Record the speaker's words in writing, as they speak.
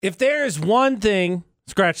If there is one thing,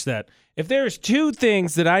 scratch that. If there's two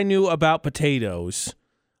things that I knew about potatoes,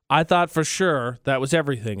 I thought for sure that was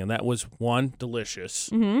everything. And that was one, delicious.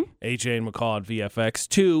 AJ and McCall at VFX.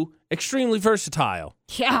 Two, extremely versatile.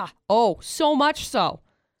 Yeah. Oh, so much so.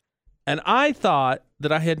 And I thought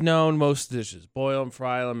that I had known most dishes. Boil them,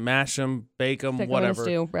 fry them, mash them, bake them, whatever.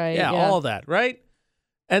 Stew, right? Yeah, all that, right?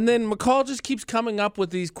 And then McCall just keeps coming up with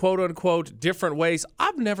these quote-unquote different ways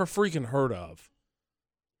I've never freaking heard of.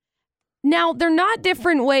 Now, they're not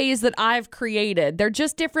different ways that I've created. They're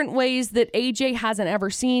just different ways that AJ hasn't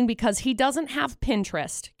ever seen because he doesn't have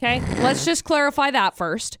Pinterest, okay? Let's just clarify that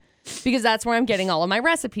first because that's where I'm getting all of my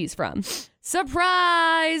recipes from.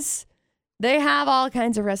 Surprise! They have all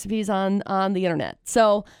kinds of recipes on the internet.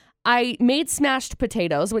 So I made smashed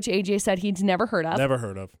potatoes, which AJ said he'd never heard of. Never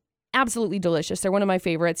heard of. Absolutely delicious. They're one of my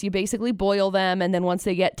favorites. You basically boil them, and then once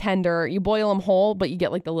they get tender, you boil them whole, but you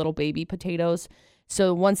get like the little baby potatoes.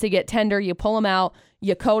 So once they get tender, you pull them out,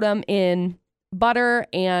 you coat them in butter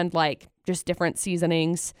and like just different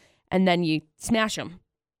seasonings, and then you smash them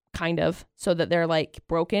kind of so that they're like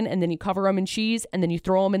broken, and then you cover them in cheese, and then you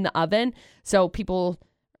throw them in the oven. So people,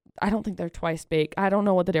 I don't think they're twice baked. I don't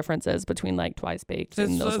know what the difference is between like twice baked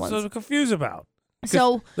and those ones. So I'm confused about.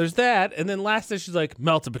 So there's that, and then last dish is like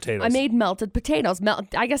melted potatoes. I made melted potatoes.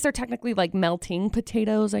 I guess they're technically like melting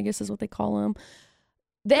potatoes, I guess is what they call them.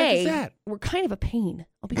 They were kind of a pain.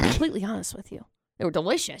 I'll be completely honest with you. They were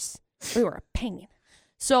delicious. They were a pain.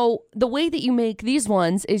 So the way that you make these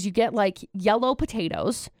ones is you get like yellow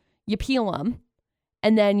potatoes, you peel them,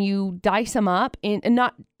 and then you dice them up and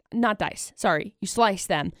not dice. Sorry, you slice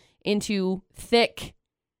them into thick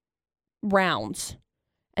rounds,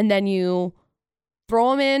 and then you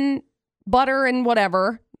throw them in butter and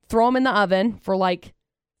whatever. Throw them in the oven for like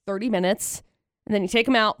 30 minutes. And then you take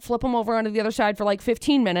them out, flip them over onto the other side for like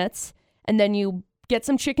 15 minutes. And then you get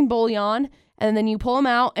some chicken bouillon. And then you pull them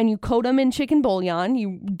out and you coat them in chicken bouillon.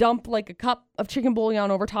 You dump like a cup of chicken bouillon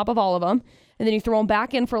over top of all of them. And then you throw them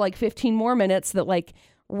back in for like 15 more minutes that like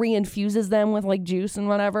reinfuses them with like juice and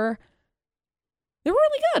whatever. They were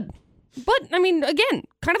really good. But I mean, again,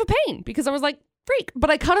 kind of a pain because I was like, freak. But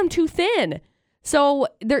I cut them too thin. So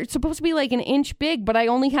they're supposed to be like an inch big, but I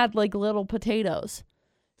only had like little potatoes.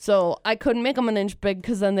 So I couldn't make them an inch big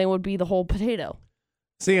because then they would be the whole potato.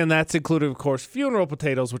 See, and that's included, of course, funeral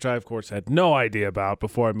potatoes, which I, of course, had no idea about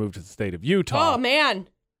before I moved to the state of Utah. Oh, man.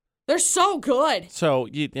 They're so good. So,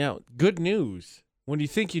 you know, good news. When you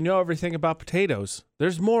think you know everything about potatoes,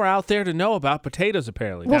 there's more out there to know about potatoes,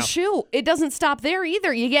 apparently. Well, now, shoot, it doesn't stop there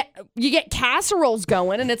either. You get casseroles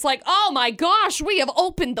going, and it's like, oh my gosh, we have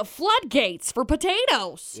opened the floodgates for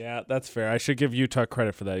potatoes. Yeah, that's fair. I should give Utah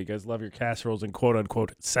credit for that. You guys love your casseroles and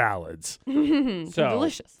quote-unquote salads. So,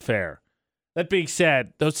 delicious. Fair. That being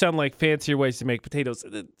said, those sound like fancier ways to make potatoes.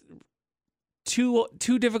 Too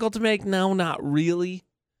difficult to make? No, not really.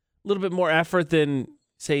 A little bit more effort than,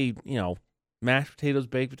 say, you know, mashed potatoes,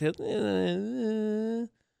 baked potatoes.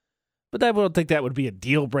 But I don't think that would be a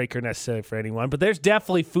deal breaker necessarily for anyone. But there's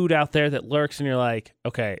definitely food out there that lurks and you're like,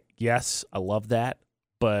 okay, yes, I love that,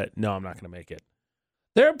 but no, I'm not going to make it.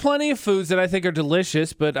 There are plenty of foods that I think are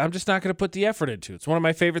delicious, but I'm just not going to put the effort into. It's one of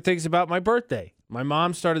my favorite things about my birthday. My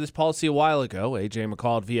mom started this policy a while ago. AJ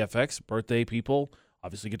McCall at VFX, birthday people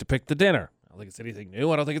obviously get to pick the dinner. I don't think it's anything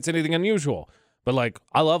new. I don't think it's anything unusual. But, like,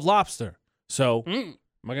 I love lobster. So, am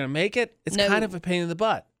I going to make it? It's kind of a pain in the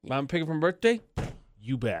butt. Mom picking from birthday?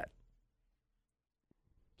 You bet.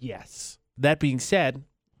 Yes. That being said,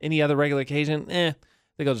 any other regular occasion? I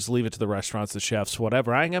think I'll just leave it to the restaurants, the chefs,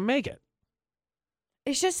 whatever. I ain't going to make it.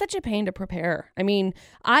 It's just such a pain to prepare. I mean,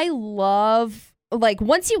 I love, like,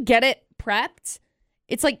 once you get it prepped,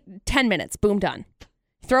 it's like 10 minutes. Boom, done.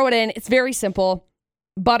 Throw it in. It's very simple.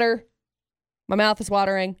 Butter. My mouth is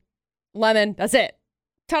watering. Lemon. That's it.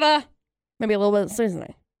 Ta-da. Maybe a little bit of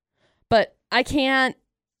seasoning. But I can't,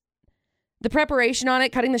 the preparation on it,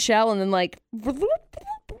 cutting the shell and then like,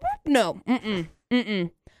 no.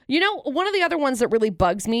 You know, one of the other ones that really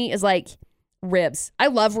bugs me is like ribs. I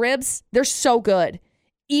love ribs. They're so good.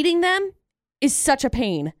 Eating them is such a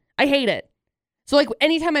pain. I hate it. So like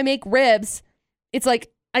anytime I make ribs, it's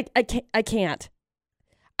like, I can't.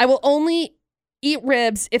 I will only eat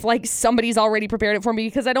ribs if like somebody's already prepared it for me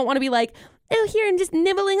because I don't want to be like, oh, here, I'm just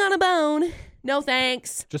nibbling on a bone. No,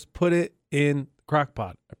 thanks. Just put it in the crock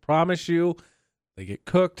pot. I promise you, they get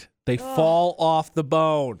cooked. They fall off the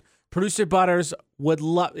bone. Producer Butters would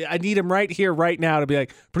love, I need him right here, right now to be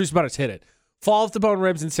like, Producer Butters, hit it. Fall off the bone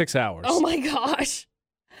ribs in 6 hours. Oh my gosh.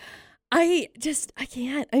 I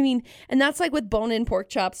can't. I mean, and that's like with bone-in pork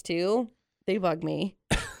chops too. They bug me.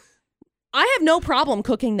 I have no problem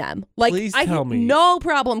cooking them. Like, Please I tell have me no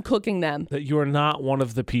problem cooking them. that you are not one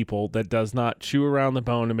of the people that does not chew around the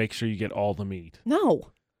bone to make sure you get all the meat.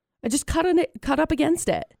 No. I just cut up against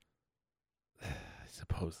it. I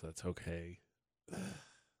suppose that's okay.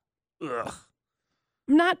 Ugh.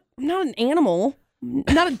 I'm not an animal. I'm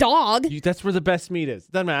not a dog. That's where the best meat is.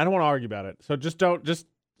 Doesn't matter. I don't want to argue about it. So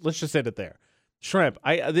let's just end it there. Shrimp.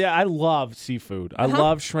 I love seafood. I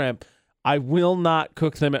love shrimp. I will not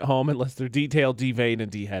cook them at home unless they're detailed, deveined,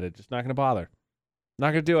 and deheaded. Just not going to bother.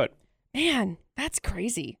 Not going to do it. Man, that's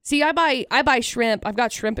crazy. See, I buy shrimp. I've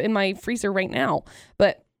got shrimp in my freezer right now,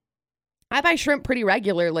 but I buy shrimp pretty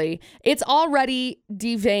regularly. It's already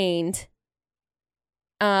deveined,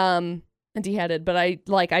 and deheaded, but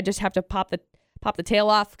I just have to pop the tail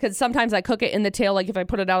off because sometimes I cook it in the tail. Like if I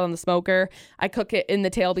put it out on the smoker, I cook it in the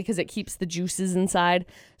tail because it keeps the juices inside.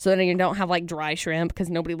 So then you don't have like dry shrimp because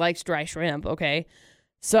nobody likes dry shrimp. Okay.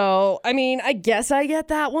 So, I mean, I guess I get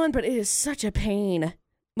that one, but it is such a pain.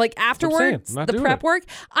 Like afterwards, the prep work,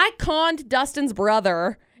 I conned Dustin's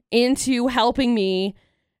brother into helping me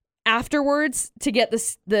afterwards to get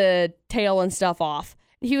the tail and stuff off.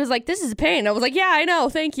 He was like, this is a pain. I was like, yeah, I know.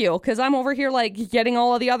 Thank you. Because I'm over here like getting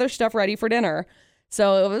all of the other stuff ready for dinner.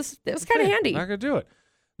 So it was kind of handy. Not going to do it.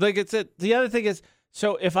 Like the other thing is,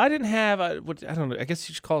 so if I didn't have, I don't know, I guess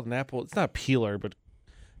you should call it an apple. It's not a peeler, but.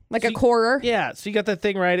 Like a corer? Yeah. So you got that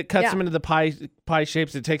thing, right? It cuts them into the pie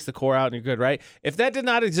shapes. It takes the core out and you're good, right? If that did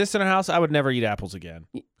not exist in our house, I would never eat apples again.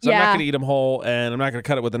 So I'm not going to eat them whole and I'm not going to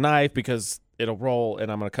cut it with a knife because it'll roll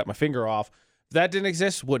and I'm going to cut my finger off. If that didn't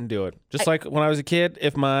exist, wouldn't do it. Just like when I was a kid,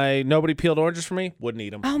 if nobody peeled oranges for me, wouldn't eat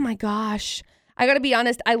them. Oh my gosh. I got to be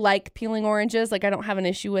honest, I like peeling oranges. Like I don't have an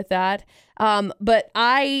issue with that. But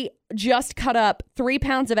I just cut up 3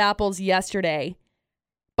 pounds of apples yesterday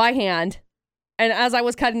by hand. And as I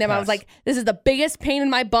was cutting them, I was like, this is the biggest pain in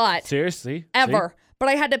my butt. Seriously? Ever. See? But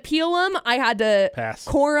I had to peel them. I had to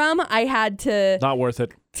core them. I had to... Not worth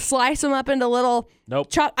it. Slice them up into little... Nope.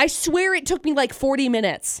 I swear it took me like 40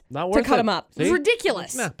 minutes to cut them up. See? It was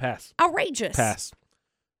ridiculous. Nah, pass. Outrageous. Pass.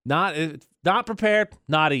 Not prepared,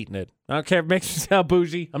 not eating it. I don't care if it makes me sound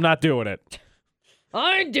bougie. I'm not doing it.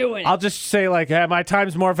 I'm doing it. I'll just say like, hey, my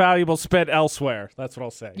time's more valuable spent elsewhere. That's what I'll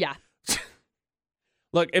say. Yeah.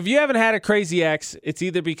 Look, if you haven't had a crazy ex, it's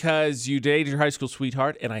either because you dated your high school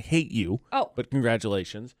sweetheart and I hate you, but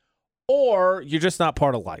congratulations, or you're just not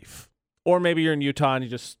part of life. Or maybe you're in Utah and you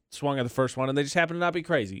just swung at the first one and they just happen to not be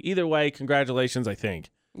crazy. Either way, congratulations, I think.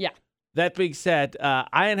 Yeah. That being said,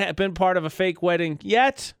 I haven't been part of a fake wedding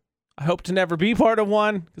yet. I hope to never be part of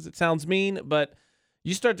one because it sounds mean, but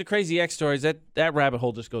you start the crazy ex stories, that rabbit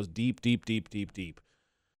hole just goes deep, deep, deep, deep, deep.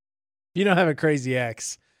 You don't have a crazy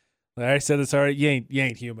ex. I said this already. You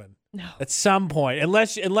ain't human. No. At some point,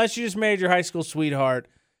 unless you just married your high school sweetheart,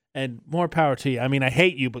 and more power to you. I mean, I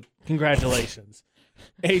hate you, but congratulations.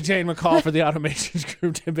 AJ and McCall for the Automations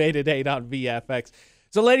Group debate today on VFX.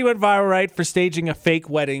 So, a lady went viral, right, for staging a fake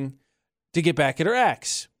wedding to get back at her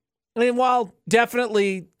ex. I mean, while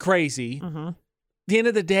definitely crazy, at the end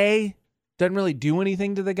of the day, doesn't really do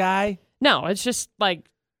anything to the guy. No, it's just like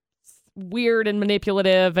weird and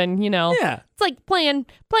manipulative and, it's like playing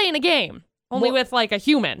a game, only with like a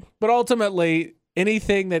human. But ultimately,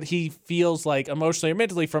 anything that he feels like emotionally or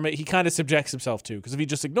mentally from it, he kind of subjects himself to. Because if he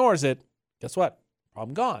just ignores it, guess what?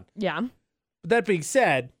 Problem gone. Yeah. But that being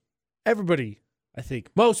said, everybody, I think,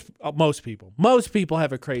 most people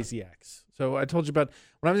have a crazy ex. So I told you about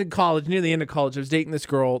when I was in college, near the end of college, I was dating this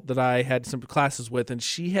girl that I had some classes with, and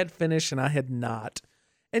she had finished and I had not.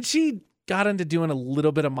 And she got into doing a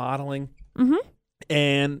little bit of modeling.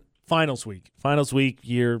 And finals week,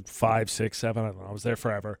 year 5, 6, 7, I don't know, I was there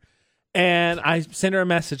forever. And I sent her a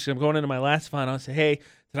message. I'm going into my last final. I say, hey,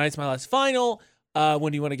 tonight's my last final.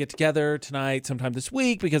 When do you want to get together? Tonight, sometime this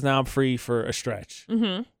week, because now I'm free for a stretch.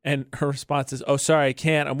 And her response is, oh, sorry, I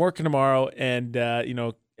can't. I'm working tomorrow, and,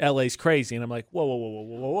 LA's crazy. And I'm like,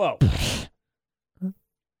 whoa. You want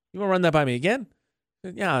to run that by me again?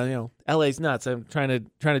 Yeah, LA's nuts. I'm trying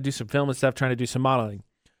to do some film and stuff, trying to do some modeling.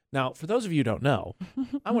 Now, for those of you who don't know,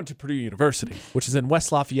 I went to Purdue University, which is in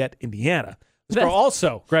West Lafayette, Indiana. This girl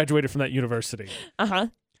also graduated from that university.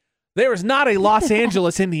 There is not a Los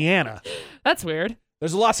Angeles, Indiana. That's weird.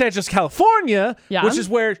 There's a Los Angeles, California, which is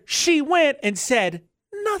where she went and said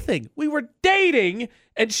nothing. We were dating,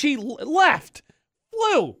 and she left,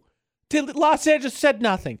 flew to Los Angeles, said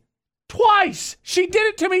nothing. Twice. She did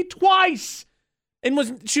it to me twice.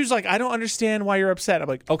 And she was like, I don't understand why you're upset. I'm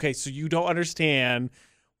like, okay, so you don't understand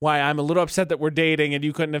why I'm a little upset that we're dating, and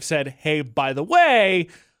you couldn't have said, hey, by the way,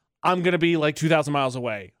 I'm going to be like 2,000 miles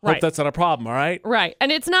away. Right. Hope that's not a problem, all right? Right.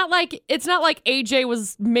 And it's not like AJ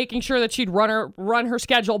was making sure that she'd run her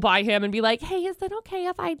schedule by him and be like, hey, is it okay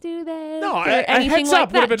if I do this? No, or a anything heads like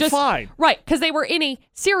up would have that. been fine. Right. Because they were in a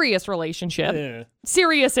serious relationship. Yeah.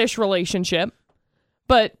 Serious-ish relationship.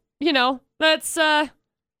 But, that's a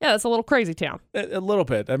little crazy town. A little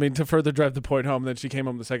bit. I mean, to further drive the point home, then she came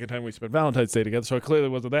home the second time we spent Valentine's Day together, so I clearly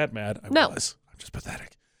wasn't that mad. I was. I'm just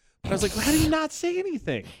pathetic. But I was like, how do you not say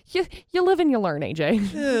anything? You live and you learn,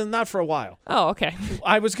 AJ. Not for a while. Oh, okay.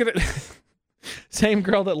 I was going to... Same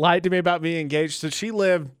girl that lied to me about being engaged. So she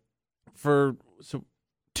lived for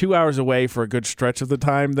 2 hours away for a good stretch of the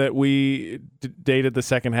time that we dated the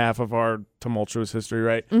second half of our tumultuous history,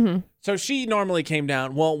 right? Mm-hmm. So she normally came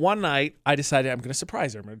down. Well, one night I decided I'm going to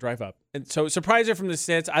surprise her. I'm going to drive up. And so surprise her from the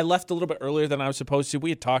sense I left a little bit earlier than I was supposed to. We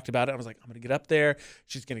had talked about it. I was like, I'm going to get up there.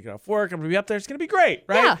 She's going to get off work. I'm going to be up there. It's going to be great,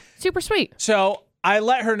 right? Yeah, super sweet. So I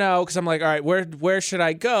let her know because I'm like, all right, where should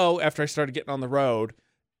I go after I started getting on the road?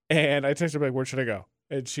 And I texted her like, where should I go?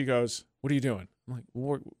 And she goes, what are you doing? I'm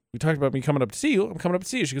like, we talked about me coming up to see you. I'm coming up to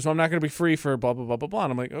see you. She goes, well, I'm not going to be free for blah, blah, blah, blah, blah.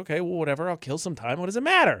 And I'm like, okay, well, whatever. I'll kill some time. What does it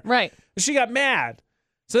matter? Right. And she got mad.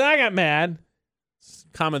 So then I got mad.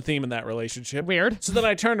 Common theme in that relationship. Weird. So then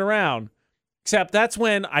I turned around. Except that's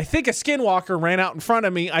when I think a skinwalker ran out in front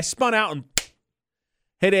of me. I spun out and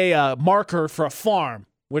hit a marker for a farm,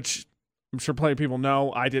 which I'm sure plenty of people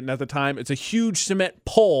know. I didn't at the time. It's a huge cement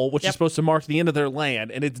pole, which is supposed to mark the end of their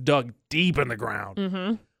land, and it's dug deep in the ground.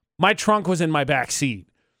 Mm-hmm. My trunk was in my back seat.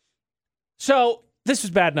 So this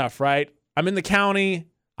was bad enough, right? I'm in the county.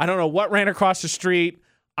 I don't know what ran across the street.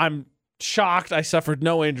 I'm shocked. I suffered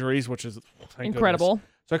no injuries, which is incredible. Goodness.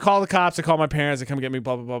 So I call the cops. I call my parents. They come get me,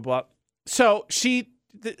 blah, blah, blah, blah. So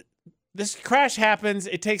this crash happens.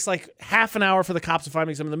 It takes like half an hour for the cops to find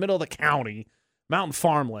me because I'm in the middle of the county, mountain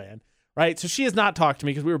farmland, right? So she has not talked to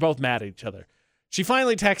me because we were both mad at each other. She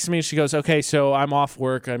finally texts me. She goes, okay, so I'm off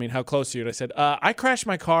work. I mean, how close are you? And I said, I crashed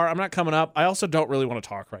my car. I'm not coming up. I also don't really want to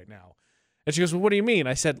talk right now. And she goes, well, what do you mean?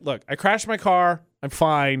 I said, look, I crashed my car. I'm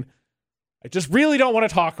fine. I just really don't want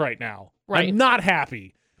to talk right now. Right. I'm not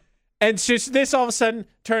happy. And this all of a sudden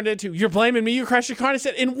turned into, you're blaming me, you crashed your car? And I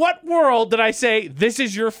said, in what world did I say, this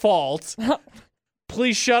is your fault?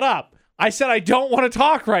 Please shut up. I said, I don't want to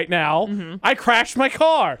talk right now. Mm-hmm. I crashed my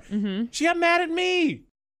car. Mm-hmm. She got mad at me.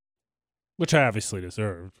 Which I obviously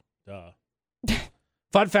deserved. Duh.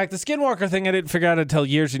 Fun fact, the skinwalker thing I didn't figure out until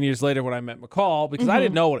years and years later when I met McCall because I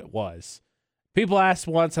didn't know what it was. People asked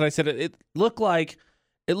once and I said it looked like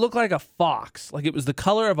a fox. Like it was the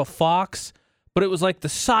color of a fox, but it was like the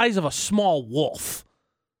size of a small wolf.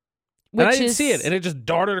 And I didn't see it. And it just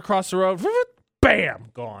darted across the road. Bam!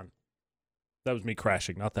 Gone. That was me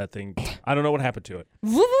crashing, not that thing. I don't know what happened to it.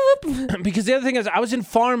 Because the other thing is, I was in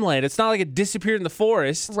farmland. It's not like it disappeared in the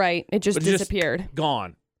forest. Right. It just disappeared.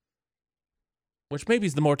 Gone. Which maybe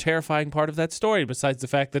is the more terrifying part of that story, besides the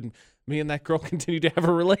fact that me and that girl continued to have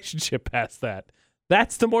a relationship past that.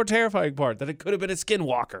 That's the more terrifying part, that it could have been a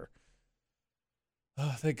skinwalker.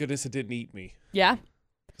 Oh, thank goodness it didn't eat me. Yeah.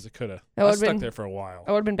 Because it could have. I was stuck there for a while.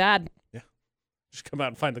 That would have been bad. Yeah. Just come out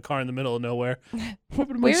and find the car in the middle of nowhere.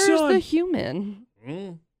 Where's the human?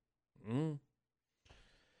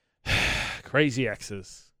 Crazy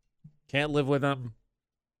exes. Can't live with them.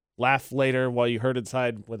 Laugh later while you hurt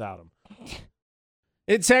inside without them.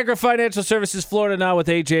 It's Sagra Financial Services Florida now with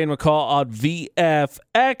AJ and McCall on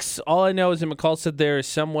VFX. All I know is that McCall said there is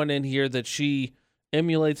someone in here that she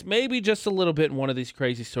emulates maybe just a little bit in one of these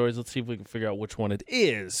crazy stories. Let's see if we can figure out which one it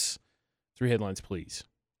is. 3 headlines, please.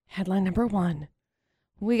 Headline number 1.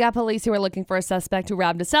 We got police who are looking for a suspect who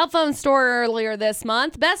robbed a cell phone store earlier this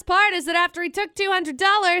month. Best part is that after he took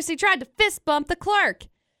 $200, he tried to fist bump the clerk.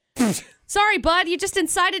 Sorry, bud, you just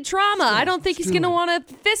incited trauma. I don't think he's going to want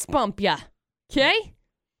to fist bump you. Okay?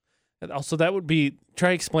 And also, that would be,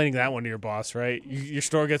 try explaining that one to your boss, right? Your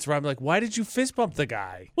store gets robbed. Like, why did you fist bump the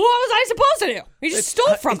guy? Well, what was I supposed to do? He just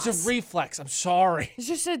stole from us. It's a reflex. I'm sorry. He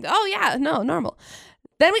just said, oh, yeah, no, normal.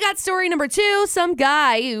 Then we got story number 2. Some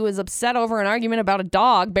guy who was upset over an argument about a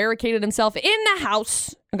dog barricaded himself in the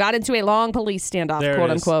house and got into a long police standoff, there quote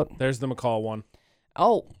unquote. There's the McCall one.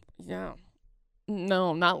 Oh, yeah.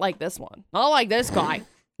 No, not like this one. Not like this guy.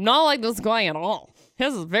 Not like this guy at all.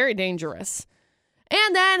 His is very dangerous.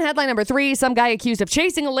 And then headline number 3, some guy accused of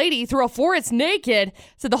chasing a lady through a forest naked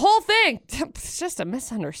said the whole thing, it's just a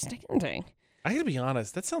misunderstanding. I gotta be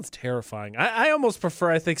honest, that sounds terrifying. I almost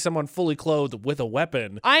prefer, I think, someone fully clothed with a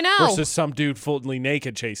weapon. I know. Versus some dude fully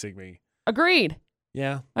naked chasing me. Agreed.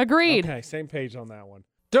 Yeah. Agreed. Okay, same page on that one.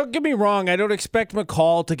 Don't get me wrong, I don't expect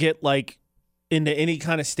McCall to get, into any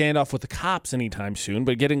kind of standoff with the cops anytime soon,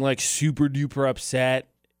 but getting, super duper upset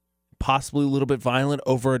possibly a little bit violent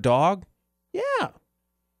over a dog? Yeah.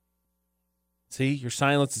 See, your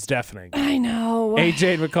silence is deafening. I know.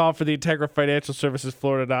 AJ and McCall for the Integra Financial Services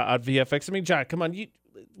Florida on VFX. I mean, John, come on.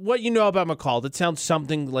 What you know about McCall, that sounds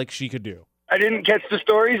something like she could do. I didn't catch the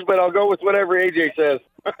stories, but I'll go with whatever AJ says.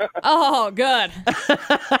 Oh, good.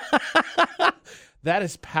 That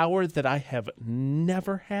is power that I have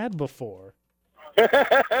never had before.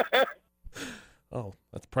 Oh,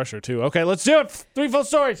 that's pressure too. Okay, let's do it. 3 full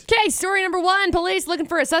stories. Okay, story number 1. Police looking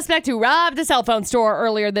for a suspect who robbed a cell phone store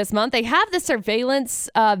earlier this month. They have the surveillance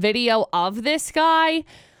video of this guy.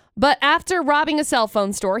 But after robbing a cell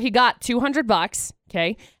phone store, he got $200.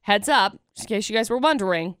 Okay, heads up, just in case you guys were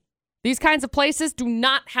wondering. These kinds of places do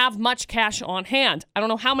not have much cash on hand. I don't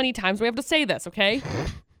know how many times we have to say this, okay?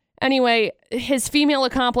 Anyway, his female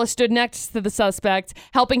accomplice stood next to the suspect,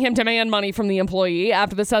 helping him demand money from the employee.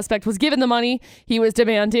 After the suspect was given the money he was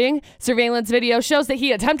demanding, surveillance video shows that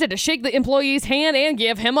he attempted to shake the employee's hand and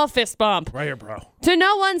give him a fist bump. Right here, bro. To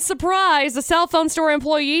no one's surprise, the cell phone store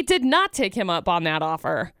employee did not take him up on that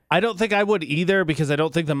offer. I don't think I would either because I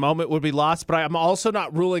don't think the moment would be lost, but I'm also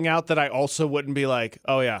not ruling out that I also wouldn't be like,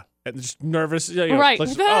 oh, yeah, and just nervous. You know, right.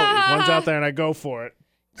 One's out there and I go for it.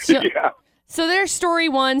 Yeah. So there's story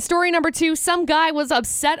 1. Story number 2, some guy was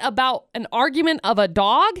upset about an argument of a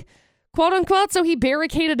dog, quote unquote, so he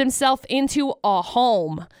barricaded himself into a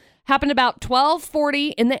home. Happened about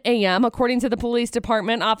 12:40 in the a.m. According to the police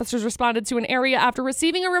department, officers responded to an area after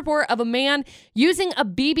receiving a report of a man using a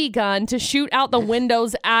BB gun to shoot out the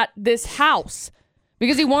windows at this house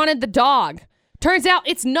because he wanted the dog. Turns out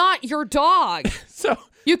it's not your dog. So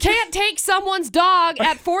you can't take someone's dog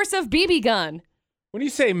at force of BB gun. When you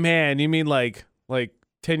say man, you mean like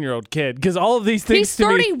 10-year-old kid? Because all of these things He's to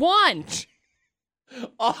 31. me,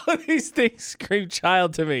 all of these things scream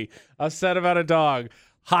child to me. Upset about a dog,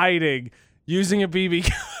 hiding, using a BB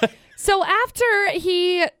gun. So after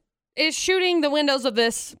he is shooting the windows of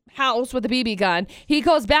this house with a BB gun, he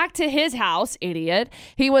goes back to his house, idiot.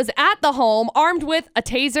 He was at the home armed with a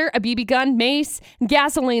taser, a BB gun, mace, and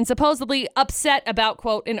gasoline, supposedly upset about,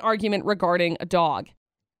 quote, an argument regarding a dog.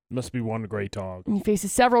 Must be one great dog. He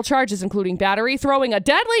faces several charges, including battery, throwing a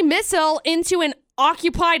deadly missile into an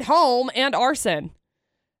occupied home, and arson.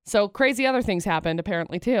 So crazy other things happened,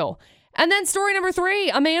 apparently, too. And then story number 3,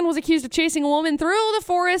 a man was accused of chasing a woman through the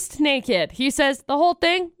forest naked. He says the whole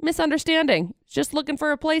thing, misunderstanding. Just looking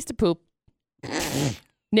for a place to poop.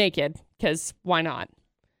 Naked, because why not?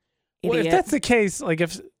 Well, Idiot. if that's the case, like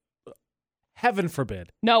if, heaven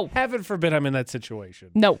forbid. No. Heaven forbid I'm in that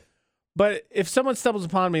situation. No. But if someone stumbles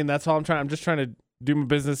upon me and that's all I'm just trying to do my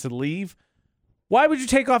business and leave, why would you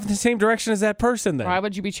take off in the same direction as that person then? Why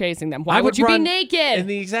would you be chasing them? Why I would you be run naked? in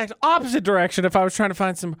the exact opposite direction if I was trying to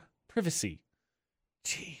find some privacy.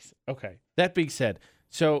 Jeez. Okay. That being said,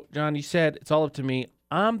 so John, you said it's all up to me.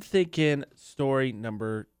 I'm thinking story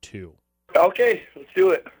number 2. Okay, let's do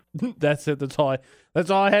it. That's it. That's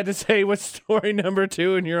all I had to say with story number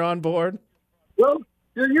 2, and you're on board. Well,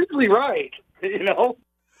 you're usually right, you know?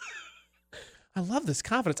 I love this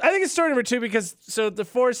confidence. I think it's story number 2 because so the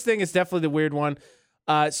forest thing is definitely the weird one.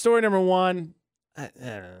 Story number 1, I don't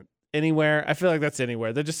know, anywhere. I feel like that's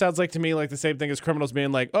anywhere. That just sounds like to me like the same thing as criminals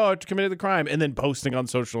being like, oh, I committed the crime, and then posting on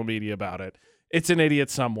social media about it. It's an idiot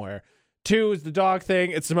somewhere. 2 is the dog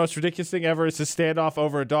thing. It's the most ridiculous thing ever. It's a standoff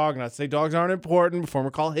over a dog. Not to say dogs aren't important before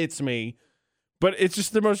McCall hits me, but it's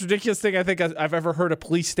just the most ridiculous thing I think I've ever heard a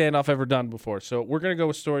police standoff ever done before. So we're going to go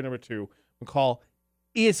with story number 2. McCall,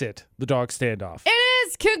 is it the dog standoff? It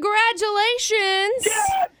is. Congratulations.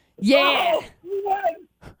 Yes! Yeah. Oh, yes!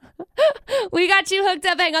 We got you hooked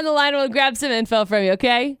up. Hang on the line. We'll grab some info from you,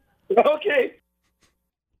 okay? Okay.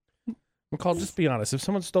 McCall, just be honest. If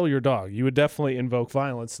someone stole your dog, you would definitely invoke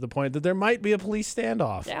violence to the point that there might be a police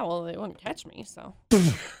standoff. Yeah, well, they wouldn't catch me, so.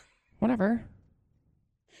 Whatever.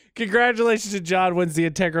 Congratulations to John, wins the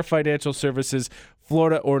Integra Financial Services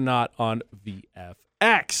Florida or Not on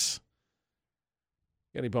VFX.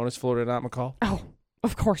 Got any bonus Florida or Not, McCall? Oh,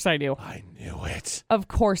 of course I do. I knew it. Of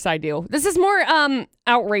course I do. This is more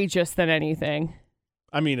outrageous than anything.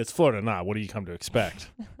 I mean, it's Florida or Not. What do you come to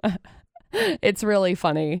expect? It's really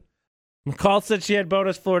funny. McCall said she had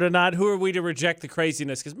bonus Florida or Not. Who are we to reject the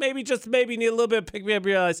craziness? Because maybe, just maybe, need a little bit of pick me up,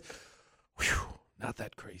 realize, whew, not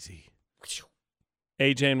that crazy.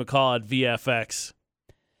 AJ and McCall at VFX.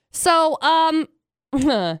 So,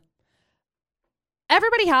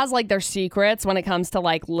 everybody has like their secrets when it comes to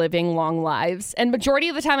like living long lives. And majority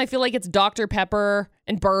of the time I feel like it's Dr. Pepper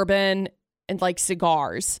and bourbon and like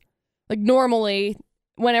cigars. Like normally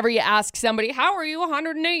whenever you ask somebody, how are you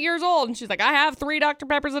 108 years old? And she's like, I have 3 Dr.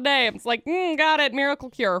 Peppers a day. It's like, got it. Miracle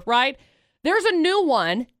cure, right? There's a new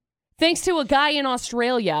one thanks to a guy in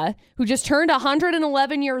Australia who just turned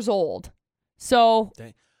 111 years old. So,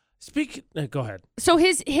 go ahead. So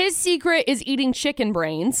his secret is eating chicken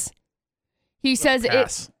brains. He says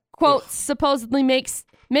it, quote, supposedly makes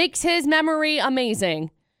his memory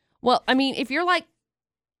amazing. Well, I mean, if you're like,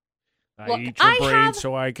 I eat your brains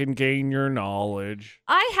so I can gain your knowledge.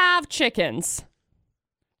 I have chickens.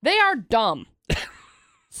 They are dumb.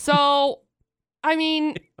 So, I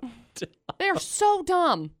mean, they're so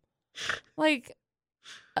dumb. Like,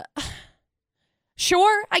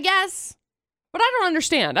 sure, I guess. But I don't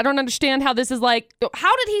understand. I don't understand how this is like.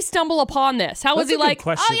 How did he stumble upon this? How was he like,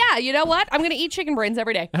 question. Oh, yeah, you know what? I'm going to eat chicken brains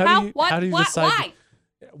every day. How do you decide? Why?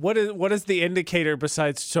 What is the indicator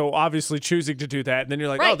besides so obviously choosing to do that? And then you're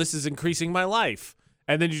like, oh, this is increasing my life.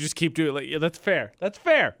 And then you just keep doing it. Like, yeah, that's fair. That's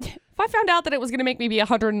fair. If I found out that it was going to make me be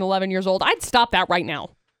 111 years old, I'd stop that right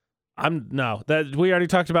now. We already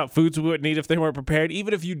talked about foods we wouldn't eat if they weren't prepared.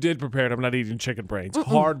 Even if you did prepare it, I'm not eating chicken brains.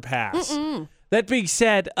 Hard pass. That being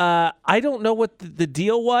said, I don't know what the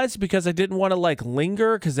deal was because I didn't want to like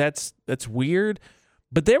linger because that's weird.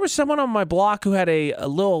 But there was someone on my block who had a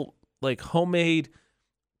little like homemade,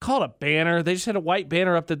 called a banner. They just had a white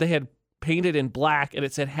banner up that they had painted in black and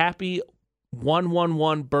it said Happy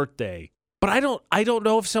 111 birthday. But I don't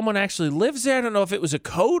know if someone actually lives there. I don't know if it was a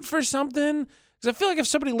code for something. Because I feel like if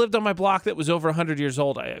somebody lived on my block that was over 100 years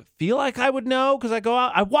old, I feel like I would know because I go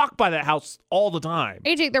out. I walk by that house all the time.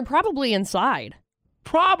 AJ, they're probably inside.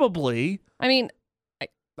 Probably. I mean,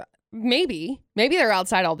 maybe. Maybe they're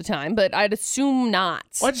outside all the time, but I'd assume not.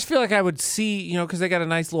 Well, I just feel like I would see, because they got a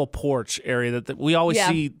nice little porch area that we always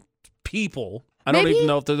see people. I don't even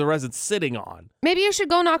know if they're the residents sitting on. Maybe you should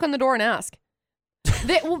go knock on the door and ask.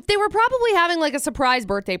 They were probably having like a surprise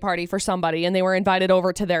birthday party for somebody and they were invited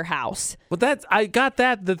over to their house. Well, I got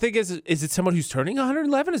that. The thing is it someone who's turning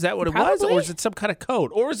 111? Is that what it was? Or is it some kind of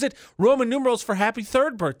code? Or is it Roman numerals for happy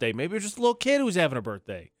third birthday? Maybe it's just a little kid who's having a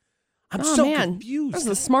birthday. I'm confused. That's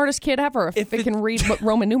the smartest kid ever if it can read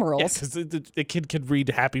Roman numerals. Yes, because the kid could read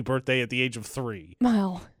happy birthday at the age of 3.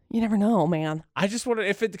 Well, you never know, man. I just wonder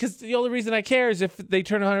because the only reason I care is if they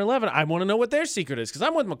turn 111, I want to know what their secret is because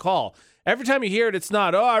I'm with McCall. Every time you hear it, it's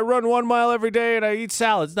not, I run 1 mile every day and I eat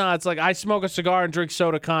salads. No, it's like I smoke a cigar and drink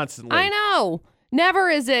soda constantly. I know. Never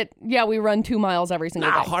is it, we run 2 miles every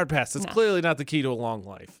single day. Hard pass. That's clearly not the key to a long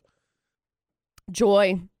life.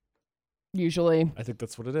 Joy. Usually. I think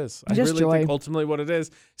that's what it is. Just I really think ultimately what it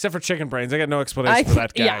is, except for chicken brains. I got no explanation for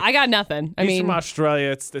that guy. Yeah, I got nothing. He's from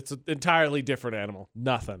Australia. It's an entirely different animal.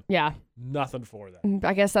 Nothing. Yeah. Nothing for that.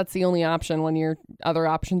 I guess that's the only option when your other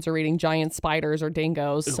options are eating giant spiders or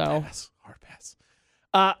dingoes. Hard pass.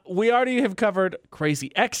 We already have covered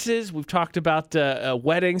crazy exes. We've talked about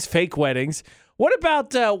weddings, fake weddings. What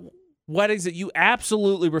about weddings that you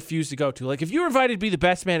absolutely refuse to go to? Like if you were invited to be the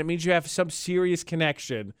best man, it means you have some serious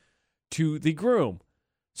connection to the groom.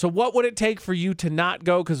 So what would it take for you to not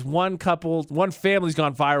go? Because one family's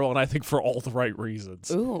gone viral, and I think for all the right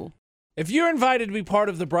reasons. Ooh. If you're invited to be part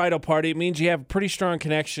of the bridal party, it means you have a pretty strong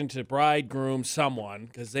connection to bride, groom, someone,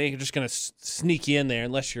 because they ain't just going to sneak you in there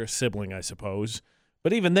unless you're a sibling, I suppose.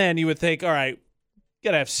 But even then, you would think, all right, you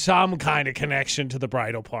got to have some kind of connection to the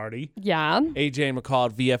bridal party. Yeah. AJ and McCall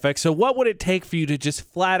at VFX. So what would it take for you to just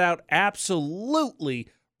flat out absolutely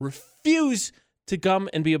refuse to come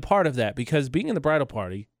and be a part of that? Because being in the bridal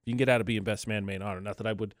party, you can get out of being best man, maid honor. Not that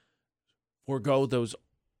I would forego those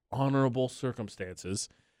honorable circumstances.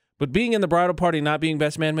 But being in the bridal party, not being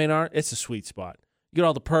best man, maid honor, it's a sweet spot. You get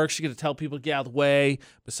all the perks. You get to tell people to get out of the way.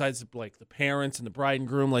 Besides, like the parents and the bride and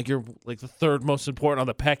groom, like you're like the third most important on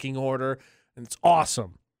the pecking order, and it's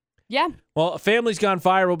awesome. Yeah. Well, a family's gone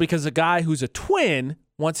viral because a guy who's a twin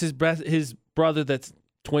wants his brother that's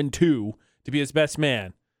twin 2 to be his best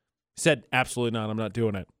man. Said, absolutely not. I'm not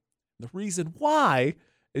doing it. The reason why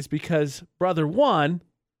is because brother 1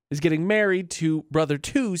 is getting married to brother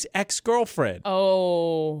 2's ex-girlfriend.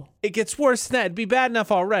 Oh. It gets worse than that. It'd be bad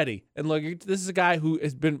enough already. And look, this is a guy who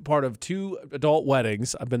has been part of 2 adult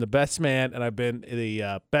weddings. I've been the best man, and I've been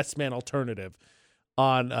the best man alternative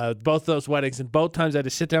on both those weddings. And both times I had to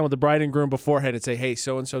sit down with the bride and groom beforehand and say, hey,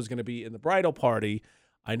 so-and-so is going to be in the bridal party.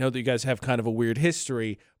 I know that you guys have kind of a weird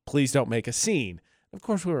history. Please don't make a scene. Of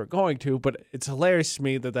course, we were going to, but it's hilarious to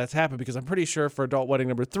me that that's happened because I'm pretty sure for adult wedding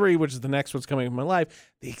number 3, which is the next one's coming in my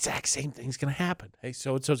life, the exact same thing's going to happen. Hey,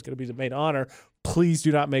 so-and-so is going to be the maid honor. Please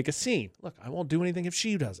do not make a scene. Look, I won't do anything if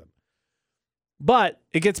she doesn't. But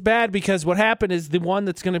it gets bad because what happened is the one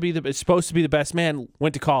that's going to be is supposed to be the best man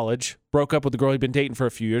went to college, broke up with the girl he'd been dating for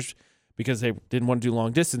a few years because they didn't want to do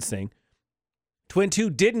long distance thing. Twin 2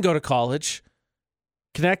 didn't go to college,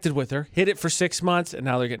 connected with her, hid it for 6 months, and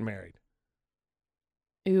now they're getting married.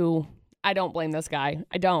 Ew. I don't blame this guy.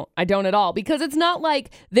 I don't at all, because it's not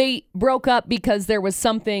like they broke up because there was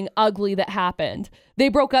something ugly that happened. They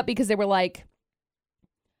broke up because they were like,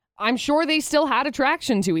 I'm sure they still had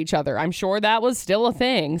attraction to each other. I'm sure that was still a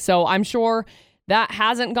thing. So I'm sure that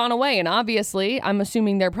hasn't gone away. And obviously, I'm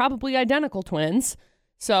assuming they're probably identical twins.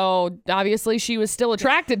 So obviously she was still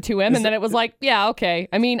attracted to him. And then it was like, yeah, okay.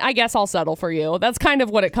 I mean, I guess I'll settle for you. That's kind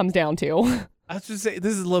of what it comes down to. I was just saying,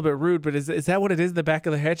 this is a little bit rude, but is that what it is in the back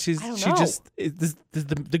of the head? Does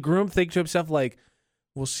the groom think to himself like,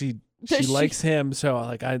 well, she likes him, so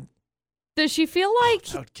like does she feel like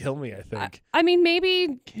that would kill me? I think. I mean,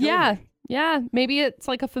 maybe maybe it's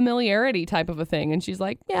like a familiarity type of a thing, and she's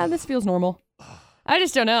like, yeah, this feels normal. I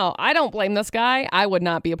just don't know. I don't blame this guy. I would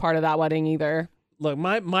not be a part of that wedding either. Look,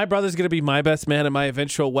 my brother's going to be my best man at my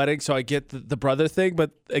eventual wedding, so I get the brother thing,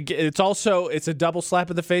 but it's a double slap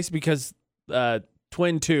in the face because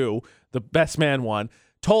twin 2, the best man one,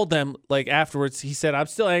 told them like afterwards, he said, I'm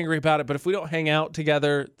still angry about it, but if we don't hang out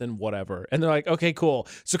together, then whatever. And they're like, okay, cool.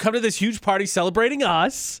 So come to this huge party celebrating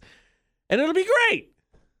us and it'll be great.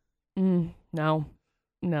 No.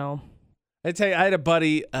 I tell you, I had a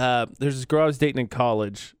buddy, there's this girl I was dating in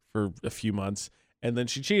college for a few months, and then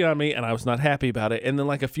she cheated on me and I was not happy about it. And then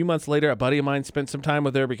like a few months later, a buddy of mine spent some time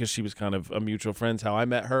with her because she was kind of a mutual friend, how I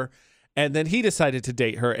met her. And then he decided to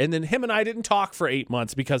date her. And then him and I didn't talk for 8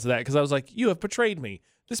 months because of that. Because I was like, you have betrayed me.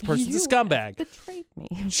 This person's a scumbag. Betrayed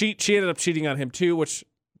me. She ended up cheating on him too, which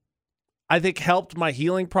I think helped my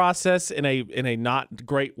healing process in a not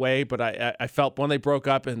great way. But I felt when they broke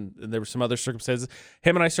up and there were some other circumstances,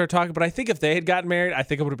 him and I started talking. But I think if they had gotten married, I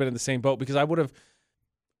think I would have been in the same boat because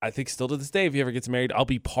I think still to this day, if he ever gets married, I'll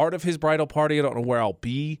be part of his bridal party. I don't know where I'll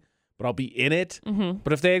be, but I'll be in it. Mm-hmm.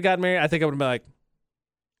 But if they had gotten married, I think I would have been like,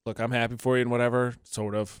 look, I'm happy for you and whatever,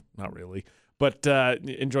 sort of, not really. But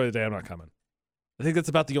enjoy the day, I'm not coming. I think that's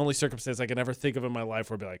about the only circumstance I can ever think of in my life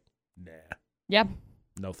where I'd be like, nah. Yeah.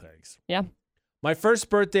 No thanks. Yeah. My first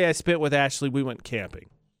birthday I spent with Ashley, we went camping.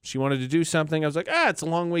 She wanted to do something. I was like, it's a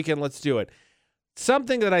long weekend, let's do it.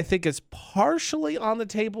 Something that I think is partially on the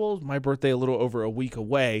table, my birthday a little over a week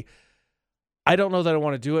away. I don't know that I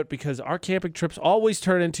want to do it because our camping trips always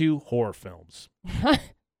turn into horror films.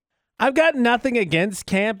 I've got nothing against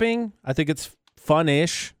camping. I think it's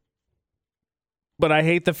fun-ish. But I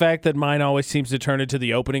hate the fact that mine always seems to turn into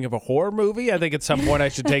the opening of a horror movie. I think at some point I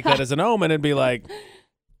should take that as an omen and be like,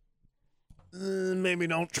 maybe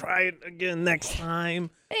don't try it again next time.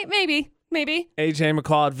 Hey, maybe. AJ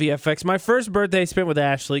McCall at VFX. My first birthday spent with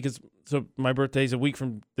Ashley so my birthday's a week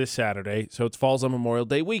from this Saturday, so it falls on Memorial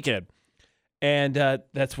Day weekend. And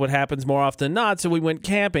that's what happens more often than not. So we went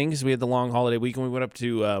camping because we had the long holiday week, and we went up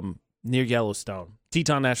to near Yellowstone,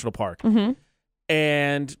 Teton National Park. Mm-hmm.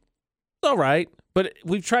 And all right, but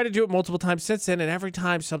we've tried to do it multiple times since then, and every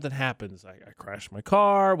time something happens, I crash my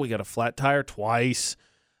car, we got a flat tire twice.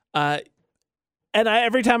 And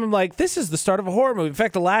every time I'm like, this is the start of a horror movie. In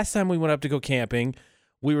fact, the last time we went up to go camping,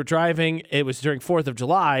 we were driving, it was during 4th of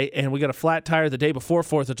July, and we got a flat tire the day before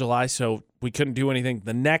 4th of July, so we couldn't do anything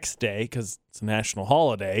the next day because it's a national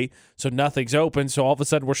holiday, so nothing's open. So all of a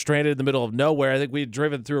sudden, we're stranded in the middle of nowhere. I think we had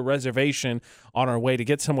driven through a reservation on our way to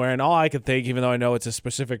get somewhere, and all I could think, even though I know it's a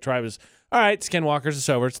specific tribe, is, all right, Skinwalkers, it's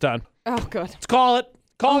over. It's done. Oh, good. Let's call it.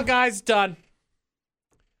 Call it, guys. It's done.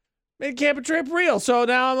 Made camping trip real. So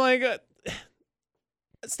now I'm like,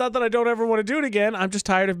 it's not that I don't ever want to do it again. I'm just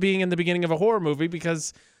tired of being in the beginning of a horror movie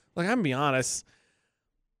because, like, I'm going to be honest,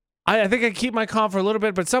 I think I keep my calm for a little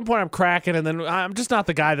bit, but at some point I'm cracking, and then I'm just not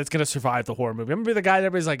the guy that's going to survive the horror movie. I'm going to be the guy that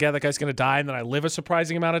everybody's like, yeah, that guy's going to die, and then I live a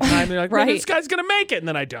surprising amount of time. And they're like, right. This guy's going to make it, and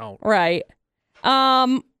then I don't. Right.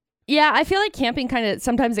 Yeah, I feel like camping kind of,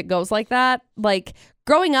 sometimes it goes like that. Like,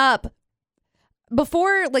 growing up,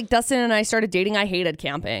 before like Dustin and I started dating, I hated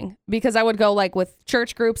camping because I would go like with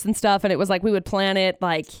church groups and stuff, and it was like we would plan it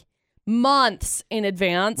like months in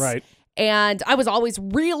advance. Right. And I was always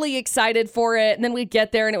really excited for it. And then we'd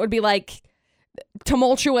get there and it would be like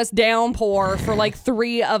tumultuous downpour for like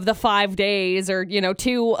 3 of the 5 days, or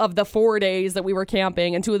 2 of the 4 days that we were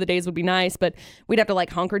camping, and 2 of the days would be nice, but we'd have to like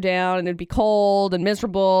hunker down and it'd be cold and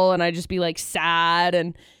miserable, and I'd just be like sad.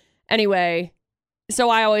 And anyway, so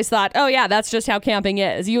I always thought, oh yeah, that's just how camping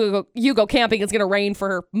is. You go camping, it's going to rain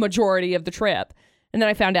for majority of the trip. And then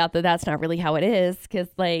I found out that that's not really how it is, because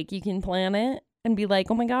like you can plan it and be like,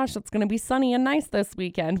 oh my gosh, it's going to be sunny and nice this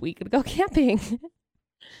weekend. We could go camping.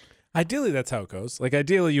 Ideally, that's how it goes. Like,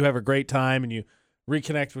 ideally, you have a great time and you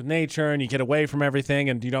reconnect with nature and you get away from everything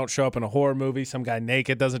and you don't show up in a horror movie. Some guy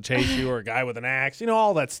naked doesn't chase you or a guy with an axe,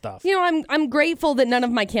 all that stuff. I'm grateful that none of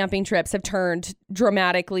my camping trips have turned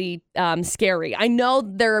dramatically scary. I know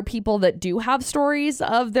there are people that do have stories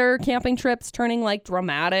of their camping trips turning like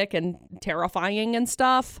dramatic and terrifying and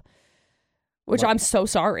stuff, which I'm so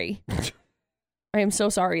sorry. I am so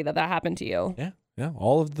sorry that happened to you. Yeah.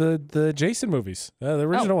 All of the Jason movies, the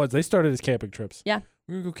original ones, they started as camping trips. Yeah.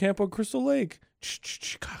 We're going to go camp on Crystal Lake.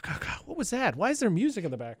 What was that? Why is there music in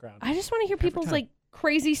the background? I just want to hear people's like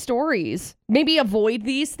crazy stories. Maybe avoid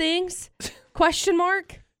these things? Question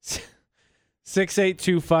mark?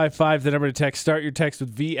 68255, the number to text. Start your text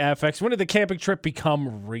with VFX. When did the camping trip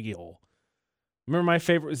become real? Remember my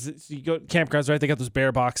favorite was you go to campgrounds, right? They got those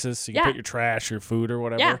bear boxes so you can put your trash, your food or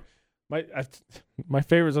whatever. Yeah. My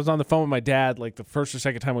favorite was I was on the phone with my dad like the first or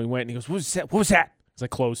second time we went and he goes, What was that? It's a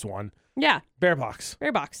closed one. Yeah. Bear box.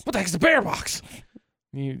 Bear box. What the heck is a bear box?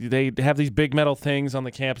 They have these big metal things on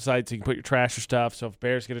the campsite so you can put your trash or stuff. So if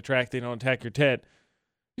bears get attracted, they don't attack your tent.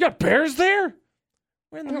 You got bears there?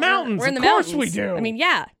 We're in the mountains. We're in the mountains. Of mountains. course we do. I mean,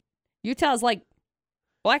 yeah. Utah's like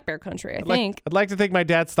black bear country, I think. I'd like to think my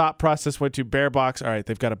dad's thought process went to bear box. All right,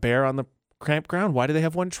 they've got a bear on the campground. Why do they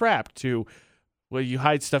have one trapped? To, well, you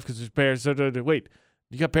hide stuff because there's bears. Wait,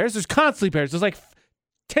 you got bears? There's constantly bears. There's like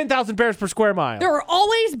 10,000 bears per square mile. There are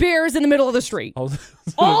always bears in the middle of the street. All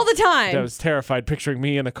the time. I was terrified picturing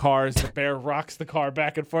me in a car as the bear rocks the car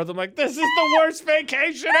back and forth. I'm like, this is the worst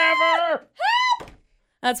vacation ever. Help!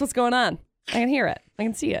 That's what's going on. I can hear it. I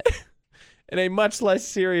can see it. In a much less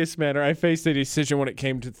serious manner, I faced a decision when it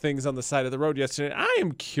came to things on the side of the road yesterday. I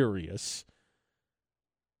am curious.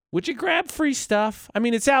 Would you grab free stuff? I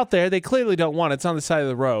mean, it's out there. They clearly don't want it. It's on the side of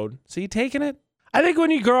the road. So you taking it? I think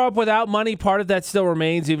when you grow up without money, part of that still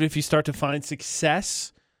remains, even if you start to find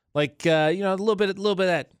success. Like, a little bit of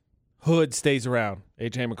that hood stays around.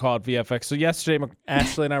 AJ McCall at VFX. So yesterday,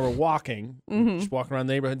 Ashley and I were walking, just walking around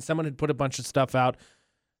the neighborhood, and someone had put a bunch of stuff out.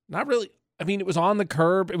 Not really. I mean, it was on the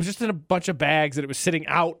curb. It was just in a bunch of bags, and it was sitting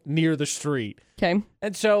out near the street. Okay.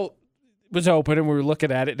 And so it was open, and we were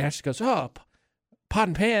looking at it, and Ashley goes, pot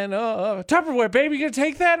and pan, Tupperware, baby, you gonna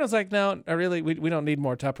take that? And I was like, no, I really, we don't need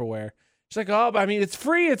more Tupperware. She's like, I mean, it's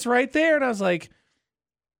free. It's right there. And I was like,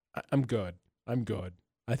 I'm good.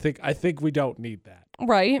 I think we don't need that.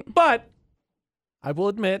 Right. But I will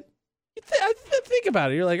admit, I think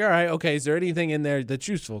about it. You're like, all right, okay, is there anything in there that's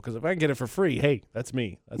useful? Because if I can get it for free, hey, that's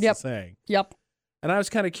me. That's the saying. Yep. And I was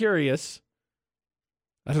kind of curious.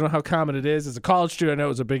 I don't know how common it is. As a college student, I know it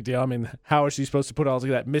was a big deal. I mean, how is she supposed to put all of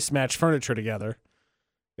that mismatched furniture together?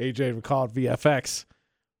 AJ would call it VFX.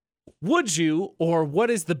 Would you, or what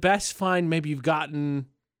is the best find maybe you've gotten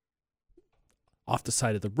off the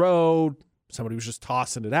side of the road? Somebody was just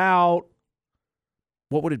tossing it out.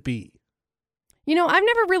 What would it be? I've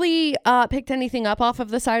never really picked anything up off of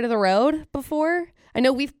the side of the road before. I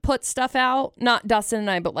know we've put stuff out, not Dustin and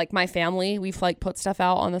I, but like my family, we've like put stuff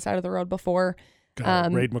out on the side of the road before.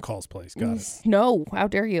 Raid McCall's place. Got it. No, how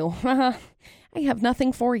dare you? I have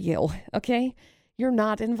nothing for you, okay? You're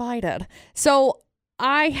not invited. So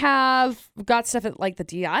I have got stuff at like the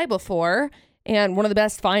DI before, and one of the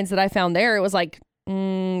best finds that I found there, it was like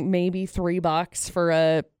maybe $3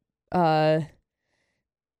 for a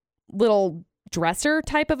little dresser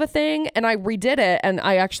type of a thing, and I redid it, and